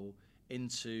people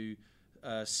into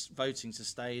voting to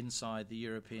stay inside the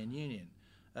European Union.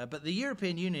 But the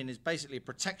European Union is basically a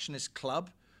protectionist club.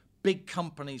 Big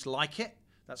companies like it.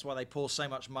 That's why they pour so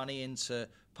much money into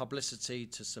publicity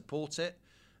to support it.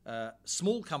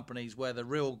 Small companies where the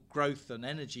real growth and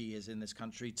energy is in this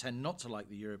country tend not to like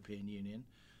the European Union.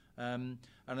 And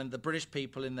then the British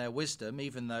people, in their wisdom,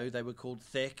 even though they were called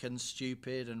thick and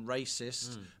stupid and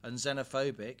racist and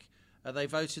xenophobic, they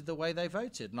voted the way they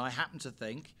voted. And I happen to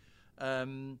think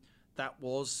that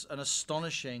was an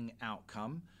astonishing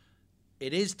outcome.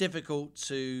 It is difficult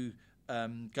to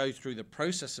go through the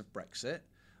process of Brexit.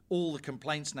 All the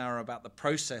complaints now are about the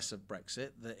process of Brexit.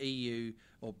 The EU,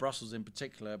 or Brussels in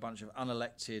particular, a bunch of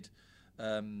unelected,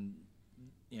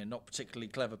 not particularly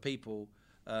clever people,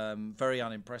 very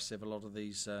unimpressive, a lot of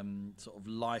these sort of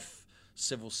life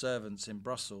civil servants in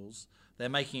Brussels. They're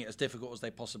making it as difficult as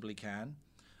they possibly can.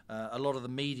 A lot of the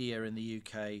media in the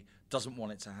UK doesn't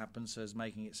want it to happen, so it's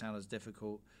making it sound as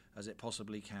difficult as it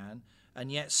possibly can.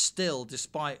 And yet still,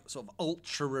 despite sort of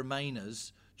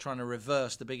ultra-Remainers trying to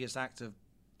reverse the biggest act of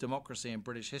democracy in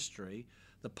British history,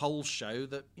 the polls show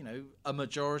that, a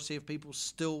majority of people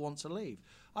still want to leave.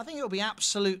 I think it will be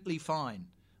absolutely fine.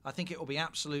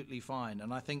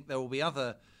 And I think there will be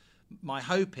other... My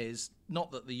hope is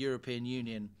not that the European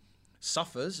Union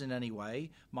suffers in any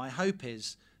way. My hope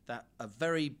is that a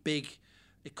very big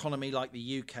economy like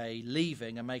the UK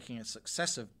leaving and making a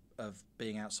success of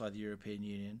being outside the European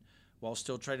Union while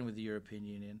still trading with the European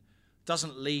Union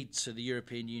doesn't lead to the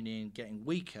European Union getting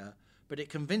weaker, but it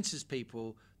convinces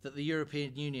people that the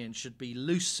European Union should be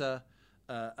looser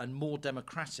and more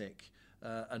democratic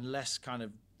and less kind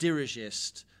of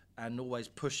dirigist and always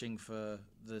pushing for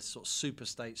the sort of super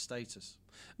state status.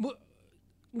 Well,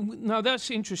 now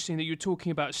that's interesting that you're talking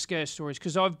about scare stories,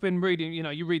 because I've been reading,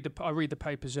 I read the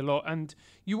papers a lot, and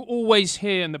you always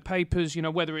hear in the papers,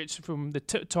 whether it's from the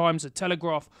Times, the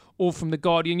Telegraph, or from the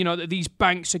Guardian, that these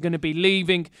banks are going to be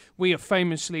leaving. We are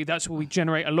famously, that's where we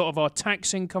generate a lot of our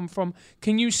tax income from.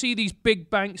 Can you see these big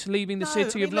banks leaving the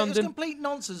city of London? It's complete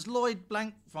nonsense. Lloyd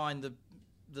Blankfein,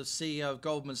 the CEO of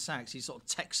Goldman Sachs, he's sort of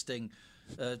texting,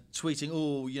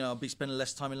 tweeting, I'll be spending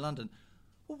less time in London.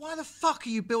 Well, why the fuck are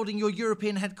you building your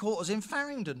European headquarters in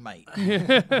Farringdon, mate?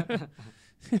 And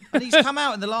he's come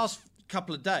out in the last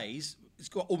couple of days, it's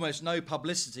got almost no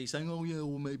publicity, saying,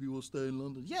 maybe we'll stay in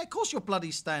London. Yeah, of course you'll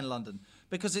bloody stay in London,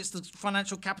 because it's the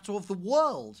financial capital of the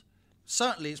world.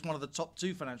 Certainly it's one of the top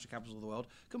 2 financial capitals of the world,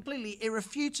 completely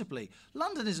irrefutably.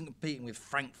 London isn't competing with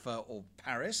Frankfurt or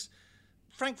Paris.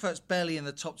 Frankfurt's barely in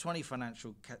the top 20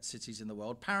 financial cities in the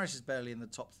world. Paris is barely in the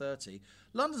top 30.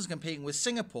 London's competing with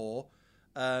Singapore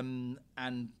and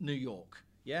New York,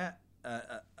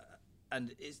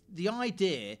 and it's the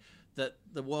idea that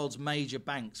the world's major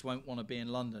banks won't want to be in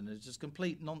London is just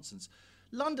complete nonsense.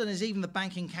 London is even the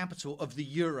banking capital of the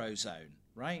Eurozone,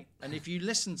 right? And if you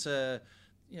listen to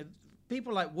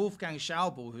people like Wolfgang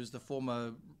Schäuble, who's the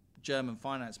former German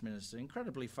finance minister,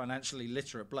 incredibly financially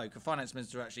literate bloke, a finance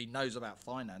minister who actually knows about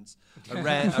finance, a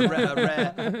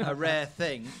rare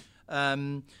thing.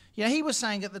 He was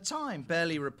saying at the time,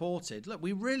 barely reported, look,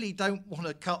 we really don't want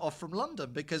to cut off from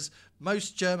London because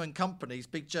most German companies,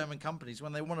 big German companies,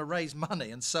 when they want to raise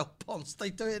money and sell bonds, they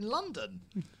do it in London.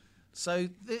 So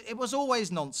it was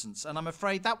always nonsense. And I'm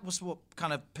afraid that was what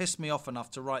kind of pissed me off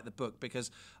enough to write the book,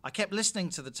 because I kept listening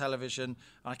to the television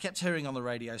and I kept hearing on the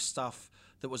radio stuff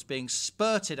that was being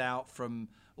spurted out from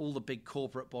all the big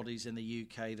corporate bodies in the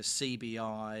UK, the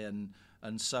CBI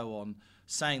and so on,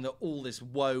 saying that all this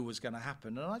woe was going to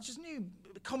happen. And I just knew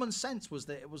common sense was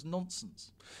that it was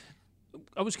nonsense.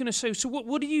 I was going to say, so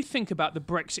what do you think about the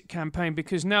Brexit campaign?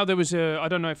 Because now there was I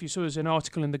don't know if you saw, there's an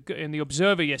article in the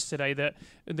Observer yesterday that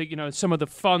some of the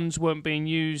funds weren't being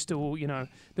used, or there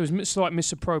was slight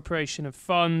misappropriation of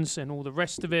funds and all the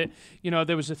rest of it.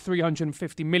 There was a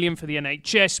 350 million for the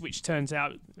NHS, which turns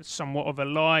out somewhat of a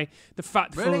lie. The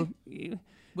fact really? We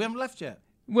haven't left yet.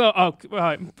 Well,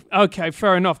 right, okay,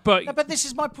 fair enough, but this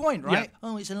is my point, right? Yeah.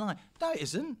 Oh, it's a lie. No, it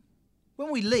isn't.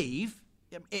 When we leave,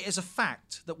 it is a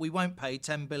fact that we won't pay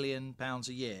 £10 billion a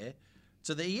year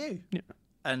to the EU. Yeah.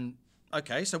 And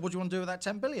okay, so what do you want to do with that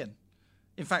 10 billion?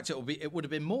 In fact, it would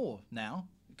have been more now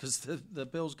because the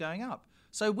bill's going up.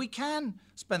 So we can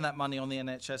spend that money on the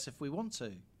NHS if we want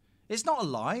to. It's not a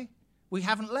lie. We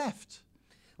haven't left.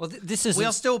 Well, we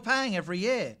are still paying every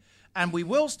year, and we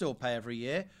will still pay every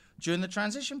year during the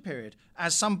transition period.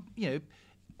 As some,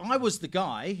 I was the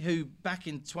guy who back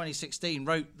in 2016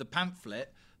 wrote the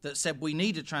pamphlet that said we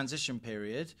need a transition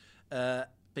period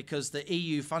because the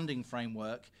EU funding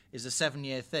framework is a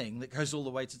 7-year thing that goes all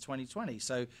the way to 2020.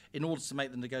 So in order to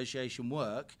make the negotiation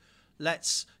work,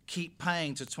 let's keep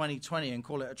paying to 2020 and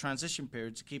call it a transition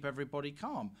period to keep everybody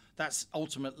calm. That's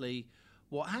ultimately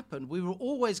what happened. We were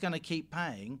always going to keep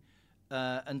paying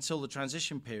until the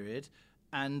transition period,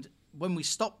 and when we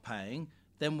stop paying,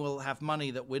 then we'll have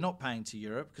money that we're not paying to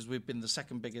Europe, because we've been the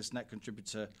second biggest net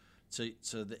contributor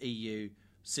to the EU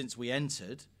since we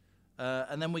entered,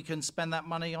 and then we can spend that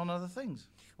money on other things.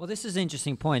 Well, this is an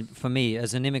interesting point for me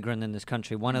as an immigrant in this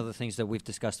country. One of the things that we've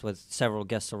discussed with several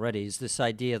guests already is this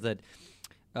idea that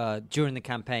during the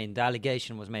campaign, the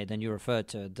allegation was made, and you referred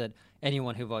to it, that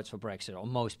anyone who votes for Brexit, or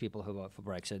most people who vote for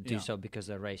Brexit, do so because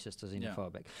they're racist or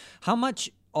xenophobic. How much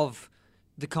of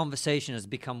the conversation has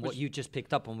become what you just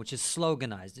picked up on, which is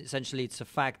sloganized? Essentially, it's a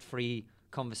fact-free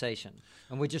conversation,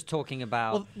 and we're just talking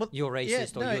about you're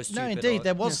racist or you're stupid. No, indeed,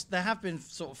 there have been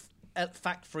sort of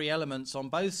fact-free elements on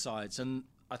both sides, and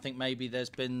I think maybe there's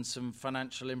been some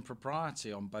financial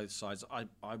impropriety on both sides.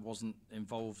 I wasn't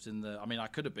involved in I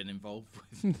could have been involved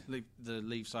with the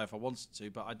Leave side if I wanted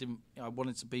to, but I didn't. I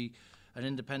wanted to be an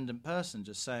independent person,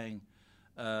 just saying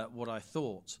what I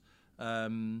thought.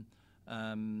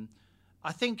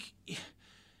 I think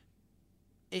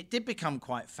it did become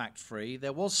quite fact-free.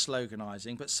 There was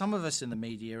sloganising, but some of us in the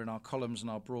media, in our columns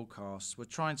and our broadcasts, were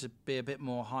trying to be a bit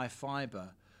more high-fibre.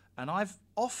 And I've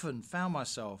often found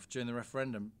myself during the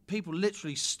referendum, people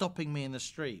literally stopping me in the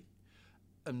street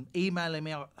and emailing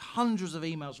me, hundreds of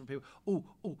emails from people.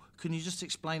 Oh, can you just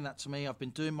explain that to me? I've been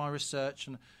doing my research.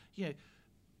 And,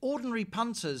 ordinary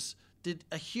punters did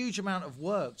a huge amount of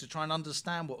work to try and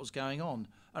understand what was going on.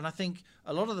 And I think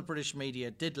a lot of the British media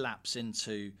did lapse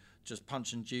into just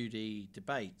Punch and Judy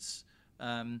debates.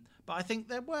 But I think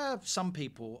there were some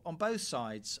people on both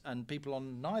sides and people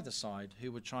on neither side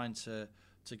who were trying to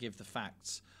give the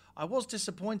facts. I was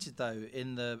disappointed, though,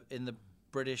 in the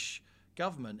British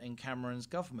government, in Cameron's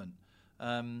government.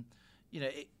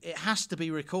 It has to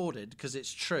be recorded because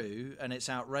it's true and it's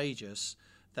outrageous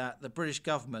that the British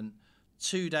government,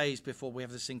 2 days before we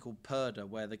have this thing called PERDA,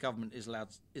 where the government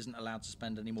isn't allowed to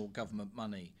spend any more government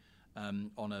money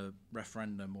on a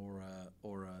referendum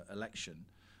or a election.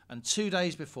 And 2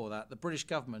 days before that, the British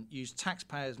government used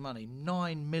taxpayers' money,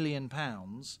 £9 million,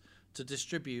 to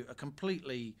distribute a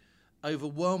completely,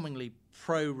 overwhelmingly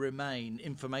pro-Remain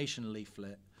information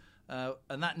leaflet.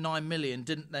 And that 9 million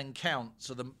didn't then count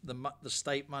to the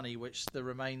state money which the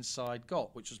Remain side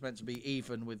got, which was meant to be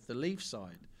even with the Leave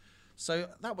side. So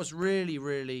that was really,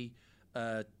 really,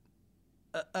 at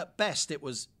best, it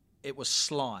was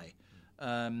sly.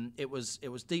 It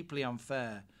was deeply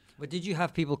unfair. But did you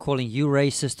have people calling you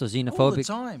racist or xenophobic? All the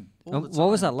time. What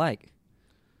was that like?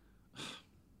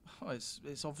 Oh,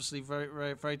 it's obviously very,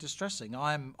 very, very distressing.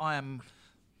 I am,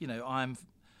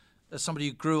 as somebody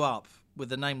who grew up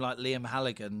with a name like Liam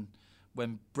Halligan,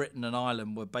 when Britain and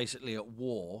Ireland were basically at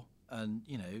war, and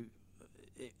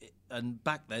and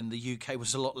back then the UK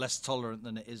was a lot less tolerant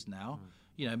than it is now.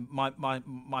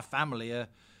 My family are,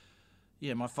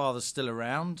 my father's still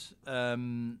around.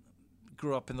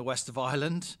 grew up in the west of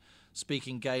Ireland,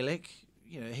 speaking Gaelic.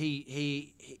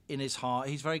 He in his heart,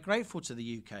 he's very grateful to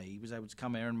the UK. He was able to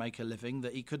come here and make a living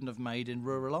that he couldn't have made in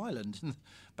rural Ireland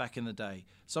back in the day.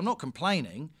 So I'm not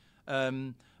complaining,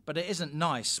 but it isn't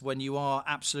nice when you are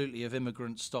absolutely of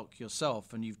immigrant stock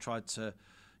yourself and you've tried to,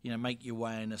 make your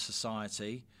way in a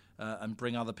society and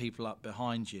bring other people up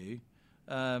behind you,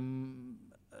 and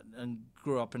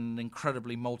grew up in an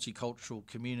incredibly multicultural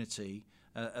community,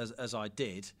 as I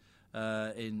did.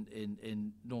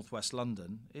 In northwest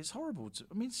London, it's horrible.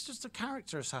 It's just a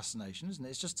character assassination, isn't it?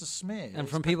 It's just a smear. And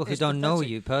from people who don't know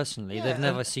you personally, they've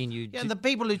never seen you. Yeah, and the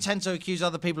people who tend to accuse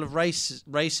other people of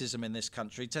racism in this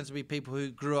country tend to be people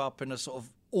who grew up in a sort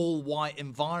of all-white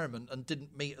environment and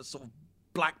didn't meet a sort of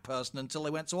black person until they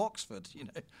went to Oxford.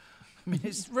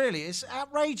 It's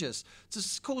outrageous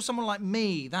to call someone like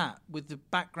me that with the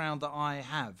background that I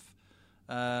have.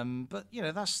 But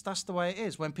that's the way it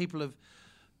is when people have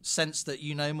sense that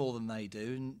you know more than they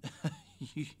do and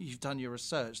you've done your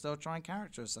research, they'll try and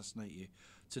character assassinate you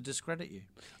to discredit you.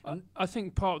 I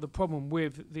think part of the problem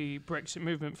with the Brexit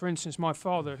movement, for instance, my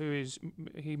father,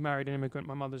 he married an immigrant,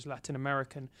 my mother's Latin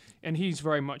American, and he's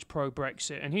very much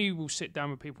pro-Brexit, and he will sit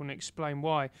down with people and explain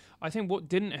why. I think what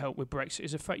didn't help with Brexit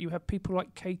is the fact you have people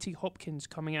like Katie Hopkins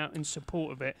coming out in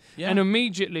support of it, and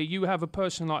immediately you have a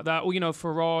person like that, or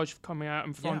Farage coming out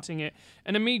and fronting it,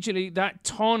 and immediately that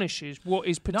tarnishes what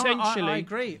is potentially... No,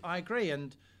 I agree,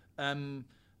 and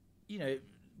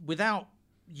without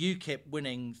UKIP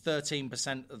winning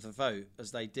 13% of the vote,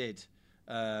 as they did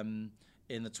in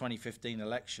the 2015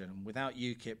 election, without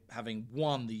UKIP having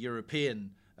won the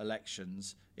European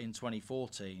elections in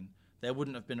 2014, there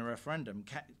wouldn't have been a referendum.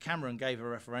 Cameron gave a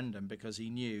referendum because he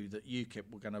knew that UKIP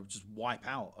were going to just wipe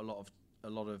out a lot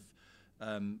of.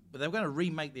 But they were going to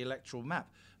remake the electoral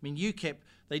map. UKIP,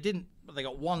 they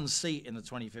got one seat in the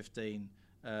 2015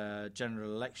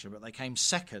 general election, but they came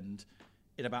second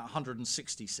in about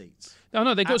 160 seats.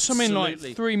 No, they got something like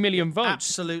 3 million votes.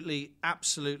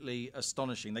 Absolutely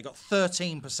astonishing. They got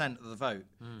 13% of the vote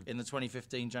in the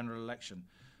 2015 general election.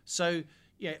 So,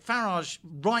 Farage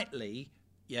rightly,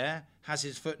 has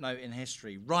his footnote in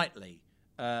history, rightly.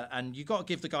 And you've got to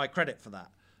give the guy credit for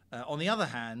that. On the other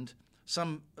hand,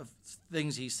 some of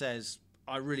things he says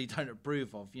I really don't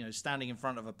approve of. Standing in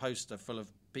front of a poster full of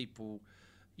people,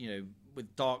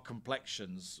 with dark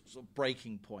complexions, sort of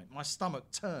breaking point. My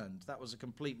stomach turned. That was a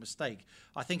complete mistake.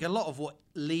 I think a lot of what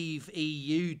Leave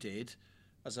EU did,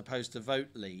 as opposed to Vote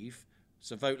Leave,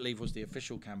 so Vote Leave was the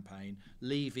official campaign,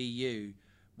 Leave EU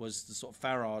was the sort of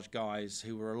Farage guys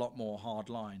who were a lot more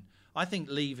hardline. I think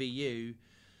Leave EU,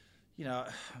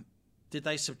 did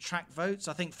they subtract votes?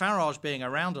 I think Farage being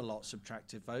around a lot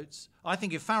subtracted votes. I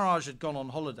think if Farage had gone on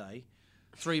holiday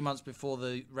 3 months before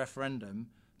the referendum,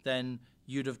 then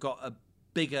you'd have got a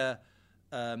bigger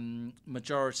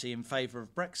majority in favour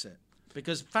of Brexit.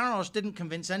 Because Farage didn't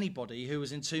convince anybody who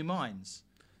was in two minds.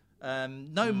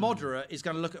 No moderate is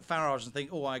going to look at Farage and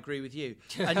think, "Oh, I agree with you."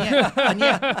 And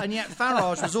yet,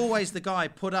 Farage was always the guy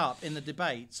put up in the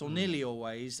debates, or nearly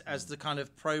always, as the kind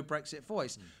of pro-Brexit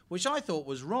voice, which I thought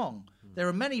was wrong. There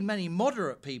are many, many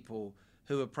moderate people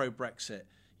who are pro-Brexit,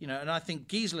 and I think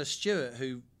Gisela Stewart,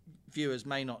 who viewers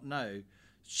may not know,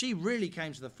 she really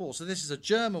came to the fore. So this is a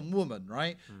German woman,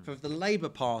 right, from the Labour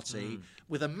Party,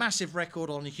 with a massive record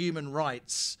on human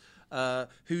rights,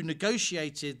 who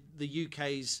negotiated the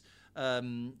UK's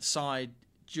side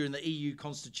during the EU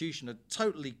constitution, a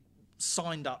totally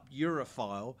signed up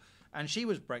Europhile, and she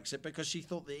was Brexit because she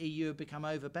thought the EU had become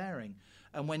overbearing.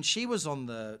 And when she was on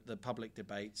the public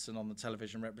debates and on the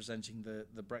television representing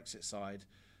the Brexit side,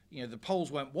 the polls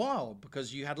went wild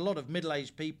because you had a lot of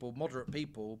middle-aged people, moderate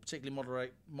people, particularly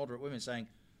moderate women, saying,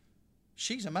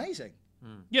 she's amazing.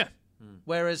 Yeah.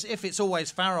 Whereas if it's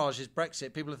always Farage's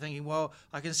Brexit, people are thinking, well,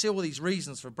 I can see all these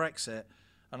reasons for Brexit,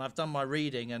 and I've done my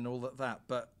reading and all that,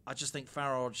 but I just think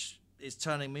Farage is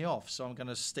turning me off, so I'm going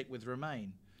to stick with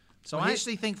Remain. So I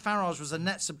actually think Farage was a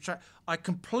net subtract. I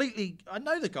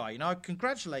know the guy, I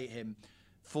congratulate him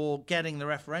for getting the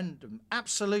referendum,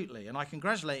 absolutely, and I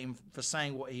congratulate him for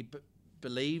saying what he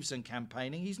believes and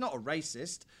campaigning. He's not a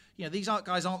racist. These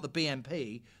guys aren't the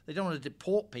BNP. They don't want to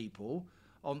deport people.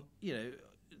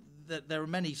 There are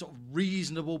many sort of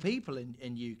reasonable people in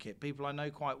UKIP, people I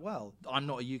know quite well. I'm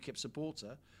not a UKIP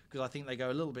supporter because I think they go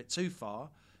a little bit too far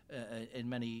in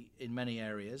many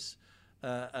areas,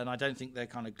 and I don't think they're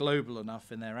kind of global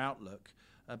enough in their outlook.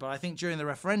 But I think during the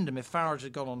referendum, if Farage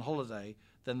had gone on holiday,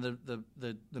 then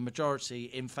the majority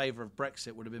in favour of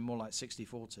Brexit would have been more like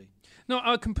 60-40. No,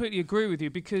 I completely agree with you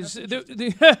because...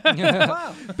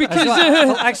 Because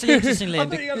actually, interestingly, I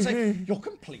thought you were going to say you're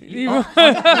completely.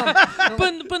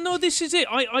 but no, this is it.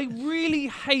 I really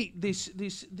hate this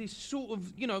sort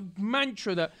of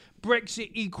mantra that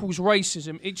Brexit equals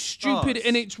racism. It's stupid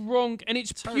and it's wrong and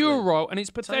it's puerile and it's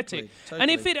pathetic. Totally.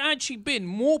 And if it had actually been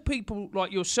more people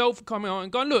like yourself coming out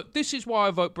and going, look, this is why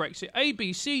I vote Brexit, A,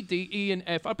 B, C, D, E, and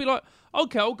F, I'd be like,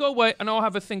 okay, I'll go away and I'll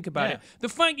have a think about it. The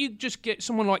fact you just get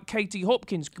someone like Katie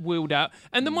Hopkins wheeled out,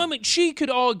 and the moment she could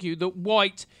argue that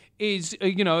white is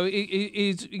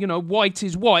white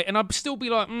is white, and I'd still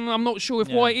be like, I'm not sure if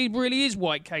white really is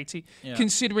white, Katie,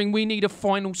 considering we need a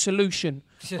final solution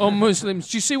on Muslims.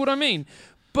 Do you see what I mean?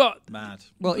 But mad.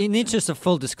 Well, in the interest of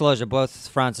full disclosure, both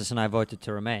Francis and I voted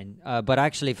to remain. But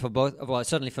actually, for both, well,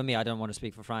 certainly for me, I don't want to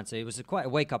speak for Francis. It was quite a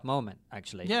wake-up moment,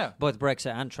 actually. Yeah. Both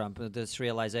Brexit and Trump. This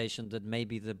realization that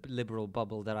maybe the liberal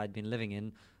bubble that I'd been living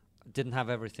in didn't have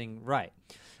everything right.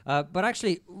 But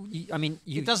actually, I mean,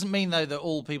 it doesn't mean though that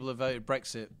all people who voted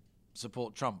Brexit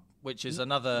support Trump, which is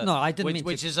another. No, I didn't mean.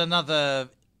 Which is another,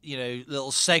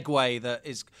 little segue that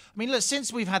is. I mean, look,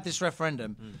 since we've had this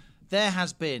referendum, there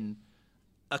has been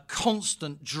a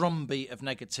constant drumbeat of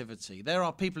negativity. There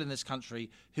are people in this country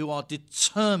who are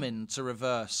determined to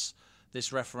reverse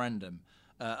this referendum.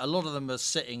 A lot of them are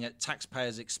sitting at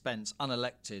taxpayers' expense,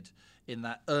 unelected, in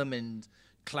that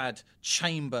ermine-clad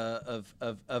chamber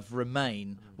of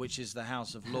Remain, which is the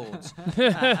House of Lords.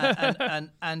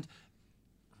 and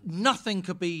nothing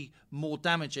could be more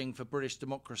damaging for British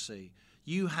democracy.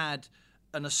 You had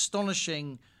an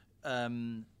astonishing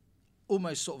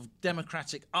almost sort of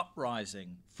democratic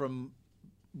uprising from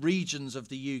regions of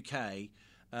the UK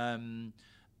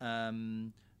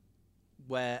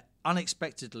where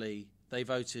unexpectedly they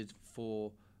voted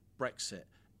for Brexit.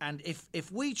 And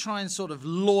if we try and sort of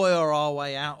lawyer our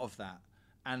way out of that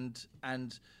and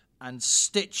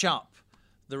stitch up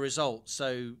the results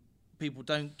so people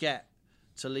don't get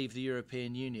to leave the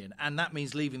European Union, and that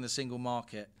means leaving the single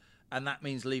market, and that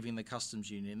means leaving the customs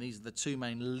union. These are the two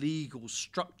main legal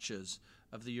structures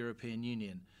of the European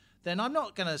Union. Then I'm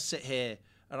not going to sit here,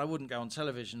 and I wouldn't go on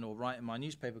television or write in my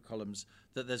newspaper columns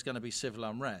that there's going to be civil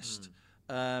unrest.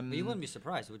 But you wouldn't be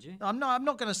surprised, would you? I'm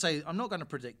not going to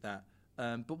predict that.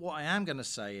 But what I am going to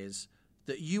say is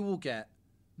that you will get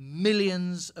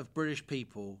millions of British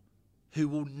people who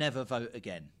will never vote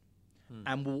again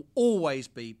and will always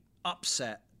be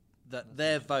upset that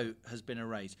their vote has been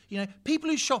erased. People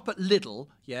who shop at Lidl,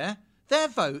 their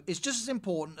vote is just as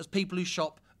important as people who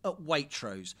shop at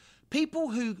Waitrose. People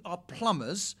who are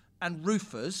plumbers and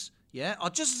roofers, are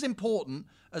just as important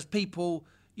as people,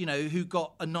 who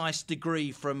got a nice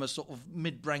degree from a sort of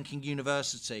mid-ranking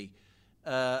university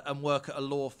and work at a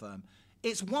law firm.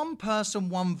 It's one person,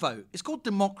 one vote. It's called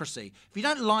democracy. If you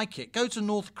don't like it, go to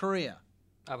North Korea.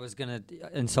 I was going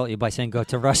to insult you by saying go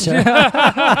to Russia.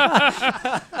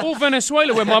 Or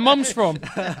Venezuela, where my mum's from.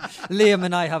 Liam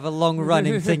and I have a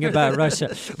long-running thing about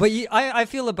Russia. But I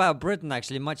feel about Britain,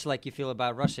 actually, much like you feel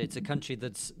about Russia. It's a country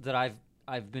that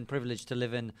I've been privileged to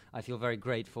live in. I feel very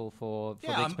grateful for the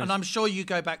experience. And I'm sure you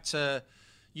go back to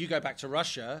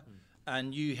Russia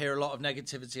and you hear a lot of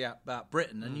negativity about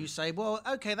Britain and you say, well,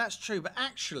 okay, that's true. But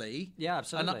actually... Yeah,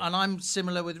 absolutely. And I'm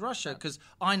similar with Russia because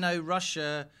I know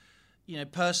Russia...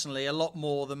 personally, a lot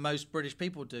more than most British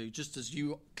people do, just as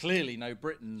you clearly know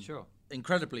Britain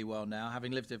incredibly well now,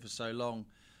 having lived here for so long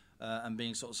and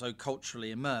being sort of so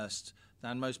culturally immersed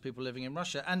than most people living in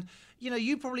Russia. And,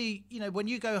 you probably, when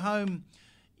you go home,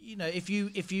 if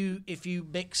you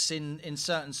mix in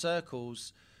certain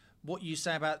circles, what you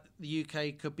say about the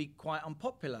UK could be quite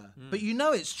unpopular. But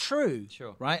it's true,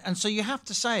 right? And so you have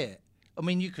to say it. I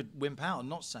mean, you could wimp out and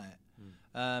not say it.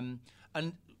 And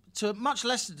to a much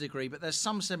lesser degree, but there's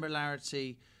some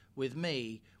similarity with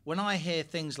me. When I hear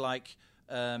things like,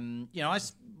 I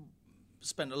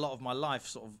spent a lot of my life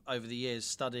sort of over the years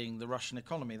studying the Russian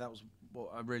economy. That was what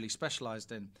I really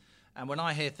specialised in. And when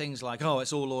I hear things like, oh,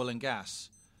 it's all oil and gas,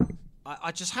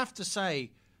 I just have to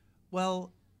say,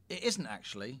 well, it isn't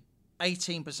actually.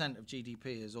 18% of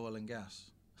GDP is oil and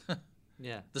gas.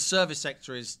 Yeah. The service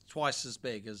sector is twice as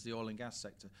big as the oil and gas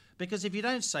sector. Because if you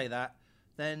don't say that,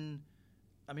 then...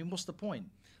 I mean, what's the point?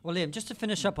 Well, Liam, just to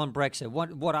finish up on Brexit,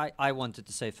 what I wanted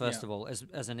to say, first of all,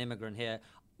 as an immigrant here,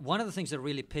 one of the things that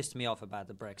really pissed me off about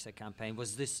the Brexit campaign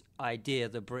was this idea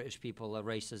that British people are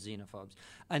racist xenophobes.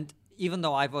 And even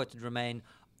though I voted Remain,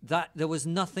 that there was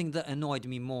nothing that annoyed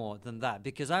me more than that,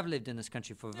 because I've lived in this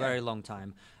country for a very long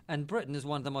time, and Britain is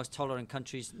one of the most tolerant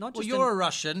countries. Not just you're a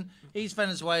Russian, he's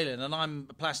Venezuelan, and I'm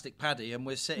a plastic paddy, and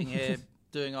we're sitting here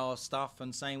doing our stuff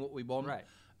and saying what we want. Right.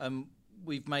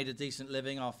 we've made a decent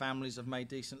living, our families have made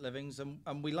decent livings,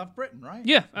 and we love Britain, right?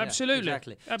 Yeah, absolutely. Yeah,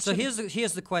 exactly. Absolutely. So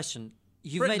here's the question.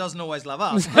 Britain doesn't always love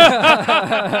us.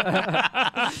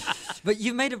 But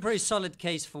you've made a very solid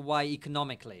case for why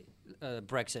economically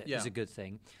Brexit is a good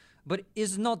thing. But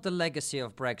is not the legacy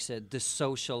of Brexit the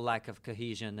social lack of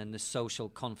cohesion and the social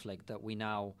conflict that we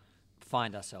now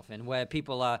find ourselves in, where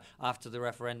people are, after the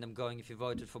referendum, going, if you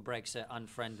voted for Brexit,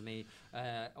 unfriend me,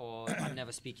 or I'm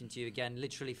never speaking to you again,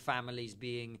 literally families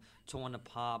being torn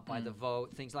apart by the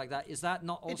vote, things like that. Is that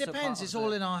not also It depends. It's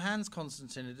all in our hands,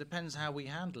 Constantine. It depends how we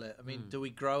handle it. I mean, do we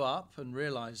grow up and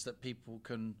realise that people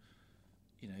can,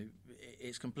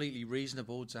 it's completely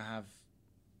reasonable to have,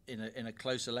 in a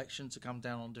close election, to come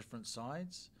down on different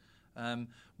sides?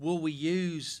 Will we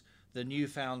use the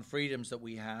newfound freedoms that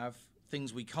we have,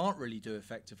 things we can't really do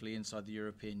effectively inside the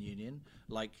European Union,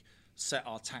 like set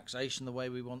our taxation the way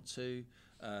we want to,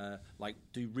 like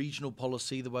do regional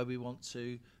policy the way we want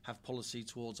to, have policy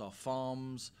towards our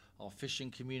farms, our fishing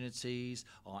communities,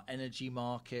 our energy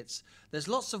markets? There's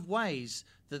lots of ways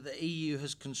that the EU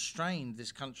has constrained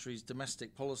this country's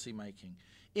domestic policy making.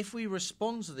 If we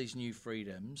respond to these new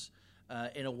freedoms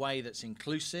in a way that's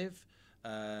inclusive,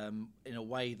 in a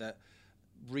way that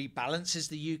rebalances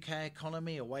the UK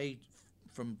economy away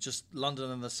from just London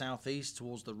and the South East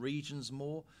towards the regions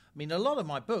more. I mean, a lot of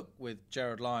my book with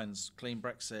Gerard Lyons, Clean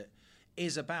Brexit,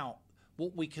 is about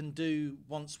what we can do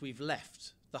once we've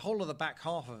left. The whole of the back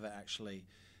half of it, actually.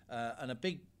 And a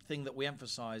big thing that we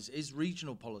emphasise is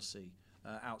regional policy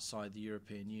outside the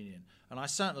European Union. And I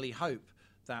certainly hope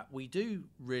that we do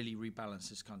really rebalance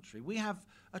this country. We have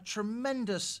a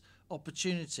tremendous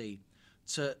opportunity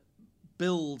to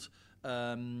build,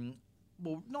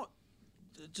 not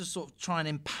just sort of try and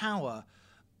empower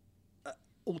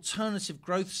alternative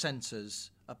growth centres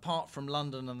apart from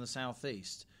London and the South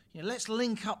East. Let's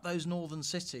link up those northern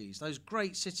cities, those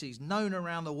great cities known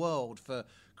around the world for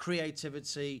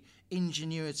creativity,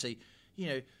 ingenuity.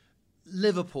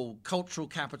 Liverpool, cultural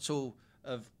capital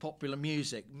of popular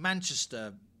music.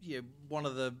 Manchester, one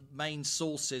of the main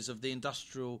sources of the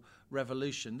Industrial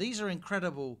Revolution. These are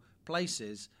incredible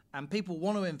places, and people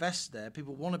want to invest there.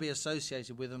 People want to be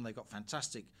associated with them. They've got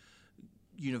fantastic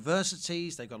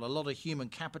universities. They've got a lot of human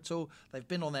capital. They've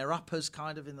been on their uppers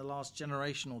kind of in the last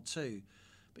generation or two.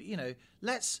 But,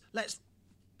 let's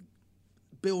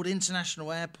build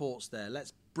international airports there.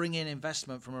 Let's bring in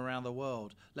investment from around the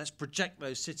world. Let's project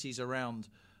those cities around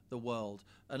the world.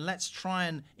 And let's try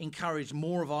and encourage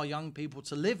more of our young people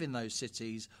to live in those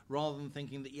cities rather than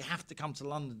thinking that you have to come to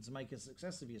London to make a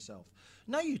success of yourself.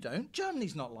 No, you don't.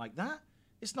 Germany's not like that.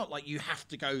 It's not like you have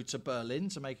to go to Berlin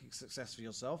to make a success for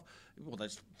yourself. Well,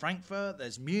 there's Frankfurt,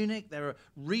 there's Munich, there are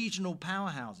regional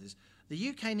powerhouses. The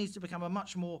UK needs to become a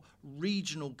much more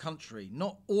regional country,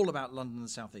 not all about London and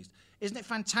the South East. Isn't it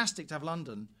fantastic to have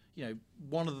London,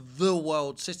 one of the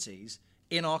world cities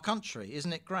in our country?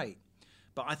 Isn't it great?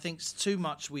 But I think it's too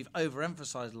much we've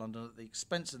overemphasised London at the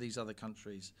expense of these other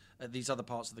countries, these other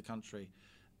parts of the country.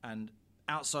 And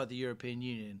outside the European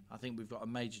Union, I think we've got a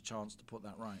major chance to put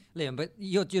that right. Liam, but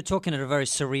you're talking at a very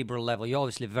cerebral level. You're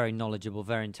obviously a very knowledgeable,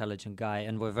 very intelligent guy,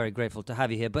 and we're very grateful to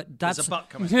have you here. But that's there's a but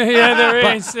coming. Yeah,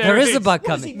 there is. There is a but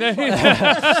coming.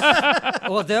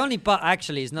 Well, the only but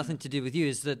actually is nothing to do with you,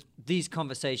 is that these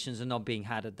conversations are not being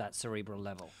had at that cerebral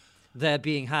level. They're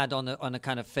being had on a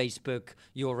kind of Facebook,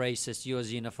 you're racist, you're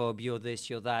xenophobe, you're this,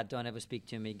 you're that, don't ever speak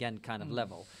to me again kind of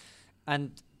level.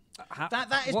 And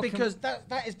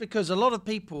that is because a lot of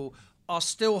people are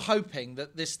still hoping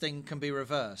that this thing can be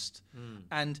reversed.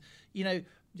 And,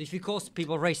 if you call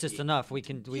people racist enough, we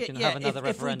can have another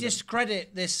referendum. If we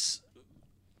discredit this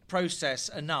process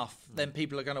enough, then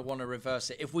people are going to want to reverse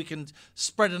it. If we can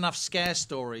spread enough scare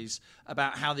stories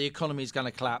about how the economy is going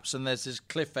to collapse and there's this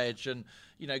cliff edge and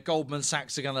Goldman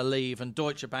Sachs are going to leave and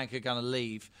Deutsche Bank are going to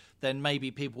leave, then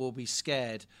maybe people will be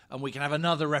scared and we can have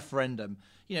another referendum.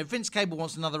 Vince Cable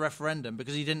wants another referendum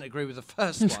because he didn't agree with the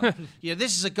first one.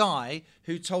 This is a guy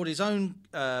who told his own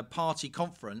party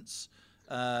conference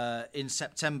in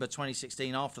September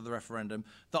 2016 after the referendum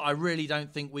that I really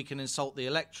don't think we can insult the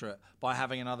electorate by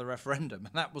having another referendum.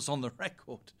 And that was on the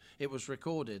record. It was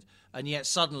recorded. And yet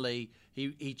suddenly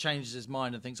he changes his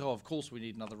mind and thinks, of course we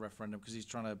need another referendum because he's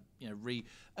trying to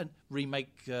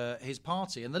remake his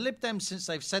party. And the Lib Dems, since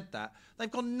they've said that, they've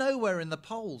gone nowhere in the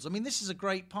polls. I mean, this is a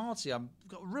great party. I've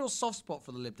got a real soft spot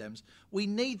for the Lib Dems. We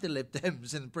need the Lib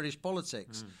Dems in British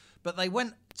politics. But they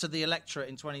went to the electorate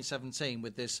in 2017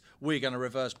 with this, we're going to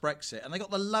reverse Brexit, and they got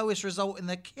the lowest result in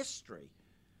their history.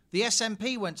 The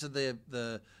SNP went to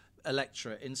the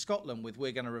electorate in Scotland with,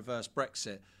 we're going to reverse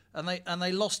Brexit, and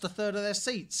they lost a third of their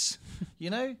seats,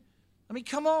 I mean,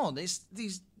 come on. It's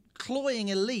these cloying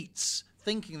elites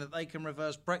thinking that they can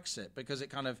reverse Brexit because it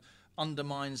kind of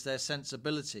undermines their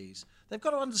sensibilities. They've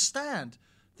got to understand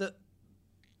that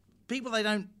people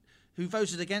who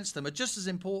voted against them are just as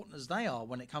important as they are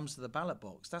when it comes to the ballot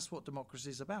box. That's what democracy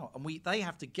is about. And they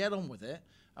have to get on with it,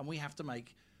 and we have to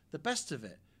make the best of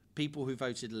it. People who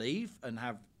voted Leave and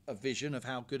have a vision of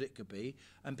how good it could be,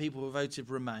 and people who voted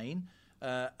Remain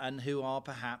and who are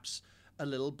perhaps a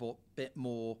little bit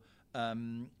more,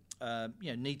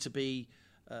 need to be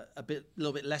a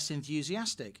little bit less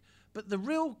enthusiastic. But the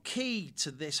real key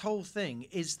to this whole thing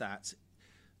is that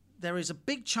there is a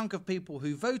big chunk of people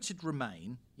who voted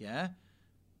Remain,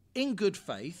 in good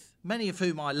faith, many of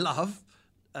whom I love,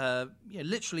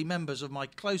 literally members of my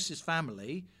closest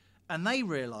family, and they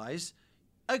realise,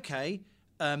 okay,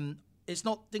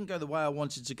 didn't go the way I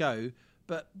wanted to go,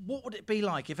 but what would it be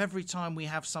like if every time we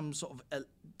have some sort of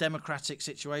democratic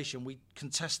situation, we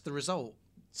contest the result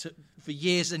for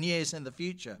years and years in the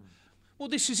future? Well,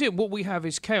 this is it. What we have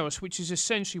is chaos, which is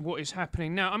essentially what is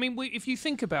happening now. I mean, if you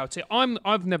think about it,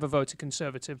 I've never voted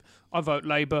Conservative. I vote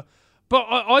Labour. But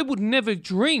I would never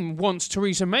dream, once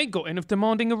Theresa May got in, of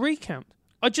demanding a recount.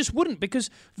 I just wouldn't, because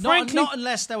frankly... Not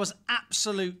unless there was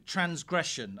absolute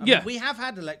transgression. I mean, we have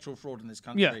had electoral fraud in this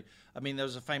country. Yeah. I mean, there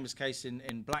was a famous case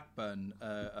in Blackburn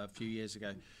a few years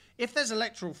ago. If there's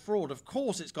electoral fraud, of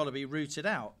course it's got to be rooted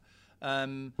out.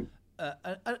 But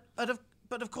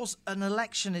of course, an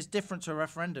election is different to a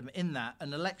referendum in that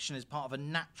an election is part of a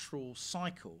natural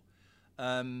cycle.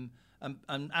 And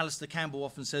Alistair Campbell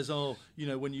often says,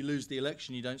 when you lose the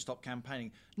election, you don't stop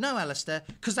campaigning. No, Alistair,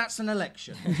 because that's an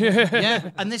election.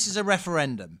 And this is a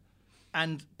referendum.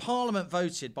 And Parliament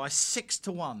voted by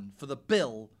 6-1 for the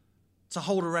bill to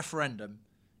hold a referendum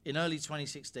in early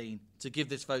 2016 to give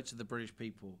this vote to the British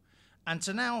people. And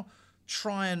to now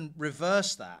try and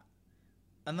reverse that.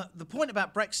 And the point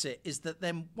about Brexit is that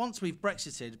then once we've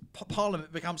Brexited,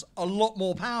 Parliament becomes a lot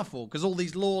more powerful because all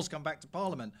these laws come back to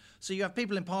Parliament. So you have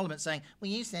people in Parliament saying,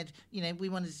 well, you said, you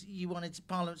wanted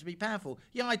Parliament to be powerful.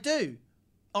 Yeah, I do.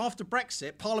 After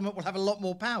Brexit, Parliament will have a lot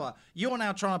more power. You are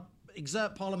now trying to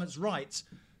exert Parliament's rights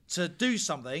to do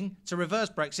something to reverse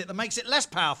Brexit that makes it less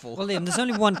powerful. Well, Liam, there's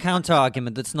only one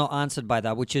counter-argument that's not answered by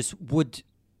that, which is, would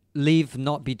Leave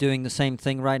not be doing the same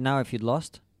thing right now if you'd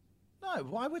lost? No,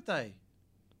 why would they?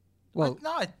 Well,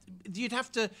 you'd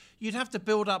have to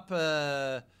build up.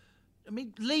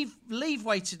 Leave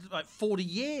waited like 40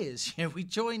 years. We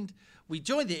joined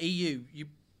the EU. You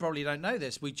probably don't know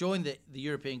this. We joined the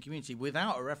European Community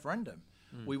without a referendum.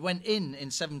 We went in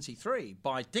 1973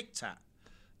 by diktat.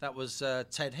 That was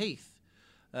Ted Heath.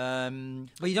 But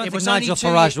you don't think Nigel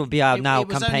Farage will be out now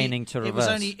campaigning to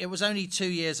reverse? It was only 2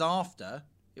 years after.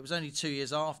 It was only 2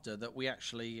 years after that we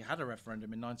actually had a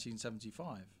referendum in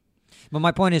 1975. But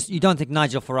my point is, you don't think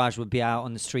Nigel Farage would be out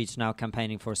on the streets now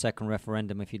campaigning for a second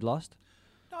referendum if he'd lost?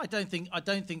 No, I don't think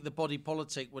the body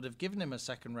politic would have given him a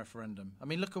second referendum. I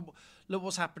mean, look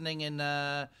what's happening in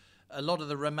a lot of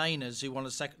the Remainers who want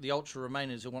the ultra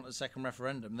Remainers who want a second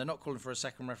referendum. They're not calling for a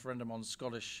second referendum on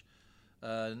Scottish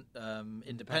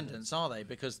independence, are they?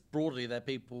 Because broadly, they're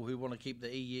people who want to keep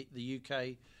the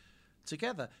UK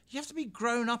together. You have to be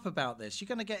grown up about this. You're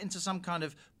going to get into some kind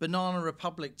of banana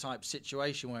republic type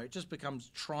situation where it just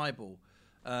becomes tribal,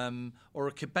 or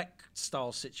a Quebec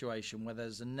style situation where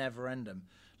there's a never ending.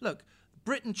 Look,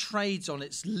 Britain trades on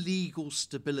its legal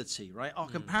stability, right? Our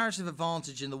comparative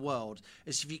advantage in the world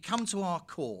is if you come to our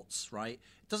courts, right,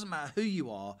 it doesn't matter who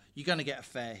you are, you're going to get a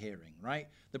fair hearing, right?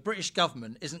 The British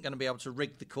government isn't going to be able to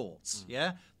rig the courts,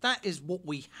 yeah? That is what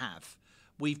we have.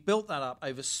 We've built that up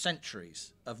over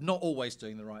centuries of not always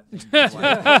doing the right thing.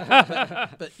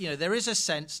 but there is a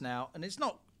sense now, and it's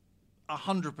not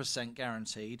 100%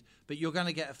 guaranteed, but you're going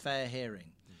to get a fair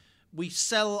hearing. We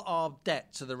sell our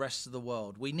debt to the rest of the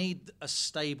world. We need a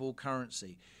stable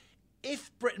currency. If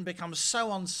Britain becomes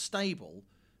so unstable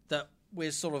that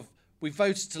we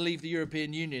voted to leave the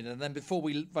European Union, and then before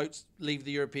we vote to leave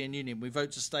the European Union, we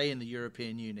vote to stay in the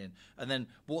European Union, and then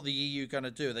what are the EU going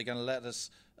to do? Are they going to let us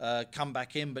come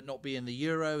back in but not be in the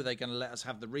euro? Are they going to let us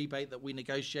have the rebate that we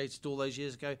negotiated all those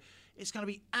years ago? It's going to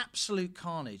be absolute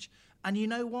carnage. And you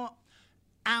know what?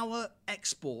 Our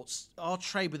exports, our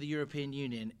trade with the European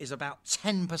Union is about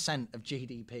 10% of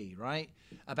GDP, right?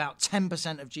 About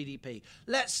 10% of GDP.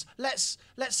 Let's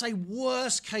say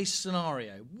worst case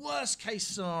scenario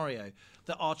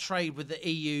that our trade with the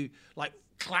EU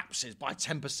collapses by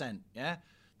 10%, yeah?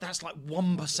 That's like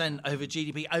 1% over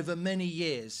GDP over many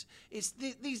years.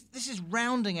 This is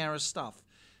rounding error stuff.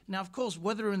 Now, of course,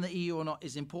 whether we're in the EU or not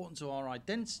is important to our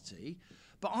identity,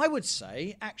 but I would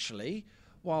say, actually,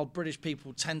 while British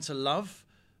people tend to love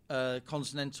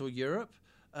continental Europe,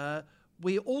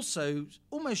 we also,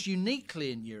 almost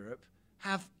uniquely in Europe,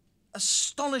 have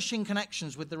astonishing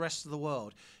connections with the rest of the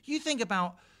world. You think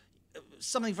about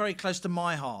something very close to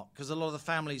my heart, because a lot of the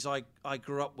families I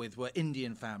grew up with were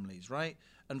Indian families, right?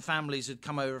 And families had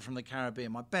come over from the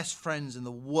Caribbean. My best friends in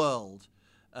the world,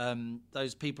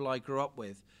 those people I grew up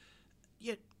with.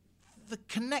 Yet the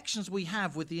connections we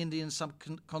have with the Indian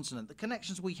subcontinent, the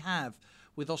connections we have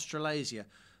with Australasia,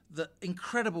 the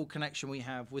incredible connection we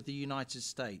have with the United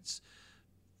States.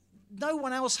 No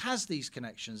one else has these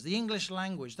connections. The English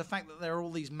language, the fact that there are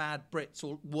all these mad Brits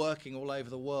all working all over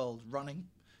the world, running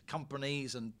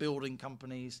companies and building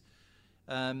companies.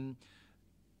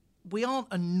 We aren't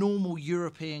a normal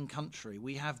European country.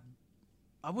 We have,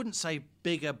 I wouldn't say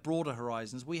bigger, broader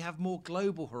horizons. We have more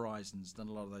global horizons than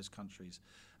a lot of those countries.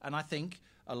 And I think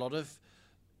a lot of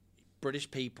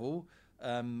British people,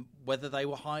 whether they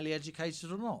were highly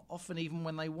educated or not, often even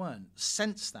when they weren't,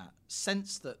 sense that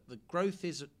the growth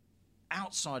is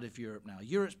outside of Europe now.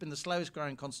 Europe's been the slowest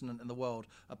growing continent in the world,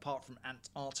 apart from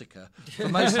Antarctica, for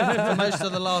most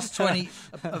of the last 20,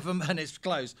 and it's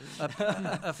close,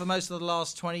 for most of the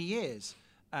last 20 years.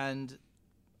 And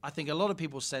I think a lot of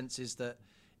people's sense is that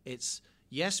it's,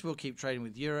 yes, we'll keep trading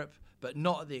with Europe, but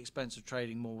not at the expense of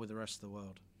trading more with the rest of the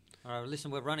world. All right, listen,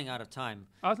 we're running out of time.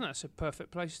 I think that's a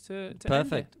perfect place to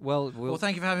Perfect. end it. Well,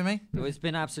 Thank you for having me. It's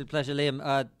been an absolute pleasure,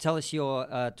 Liam. Tell us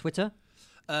your Twitter.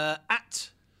 At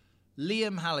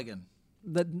Liam Halligan.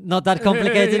 Not that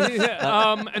complicated.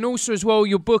 And also as well,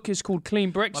 your book is called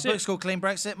Clean Brexit. My book's called Clean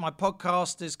Brexit. My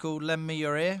podcast is called Lend Me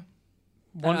Your Ear.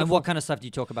 And what kind of stuff do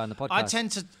you talk about in the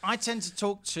podcast? I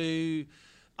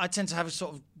tend to have a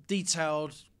sort of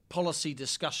detailed policy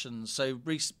discussions. So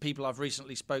people I've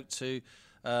recently spoke to,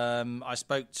 I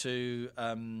spoke to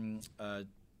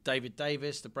David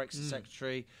Davis, the Brexit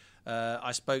secretary.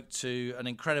 I spoke to an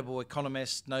incredible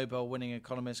economist, Nobel-winning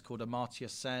economist called Amartya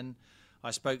Sen. I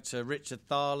spoke to Richard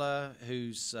Thaler,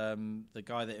 who's the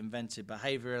guy that invented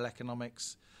behavioral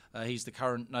economics. He's the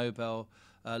current Nobel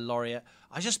laureate.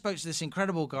 I just spoke to this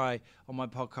incredible guy on my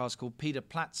podcast called Peter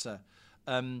Platzer,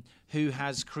 who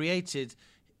has created,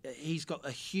 he's got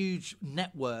a huge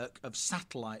network of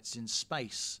satellites in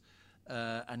space,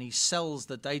 and he sells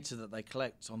the data that they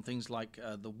collect on things like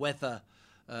the weather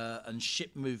and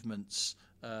ship movements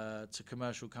to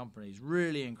commercial companies.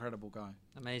 Really incredible guy.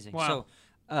 Amazing. Wow.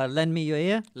 So, lend me your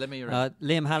ear. Lend me your ear.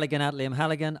 Liam Halligan at Liam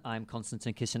Halligan. I'm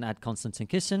Konstantin Kisin at Konstantin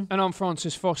Kisin. And I'm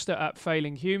Francis Foster at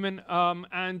Failing Human.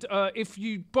 And if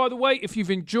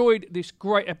you've enjoyed this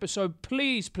great episode,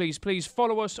 please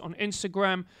follow us on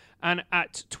Instagram and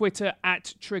at Twitter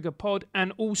at TriggerPod.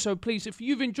 And also, please, if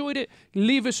you've enjoyed it,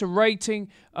 leave us a rating,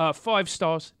 5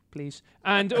 stars. Please.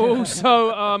 And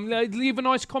also leave a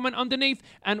nice comment underneath,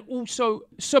 and also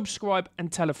subscribe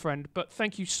and tell a friend. But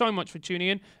thank you so much for tuning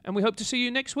in, and we hope to see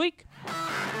you next week.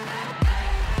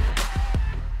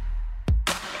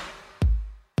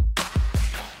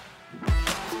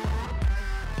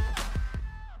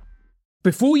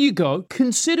 Before you go,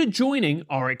 consider joining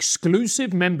our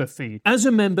exclusive member feed. As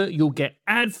a member, you'll get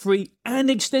ad-free and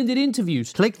extended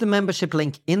interviews. Click the membership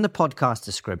link in the podcast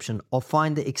description or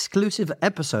find the exclusive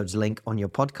episodes link on your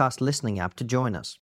podcast listening app to join us.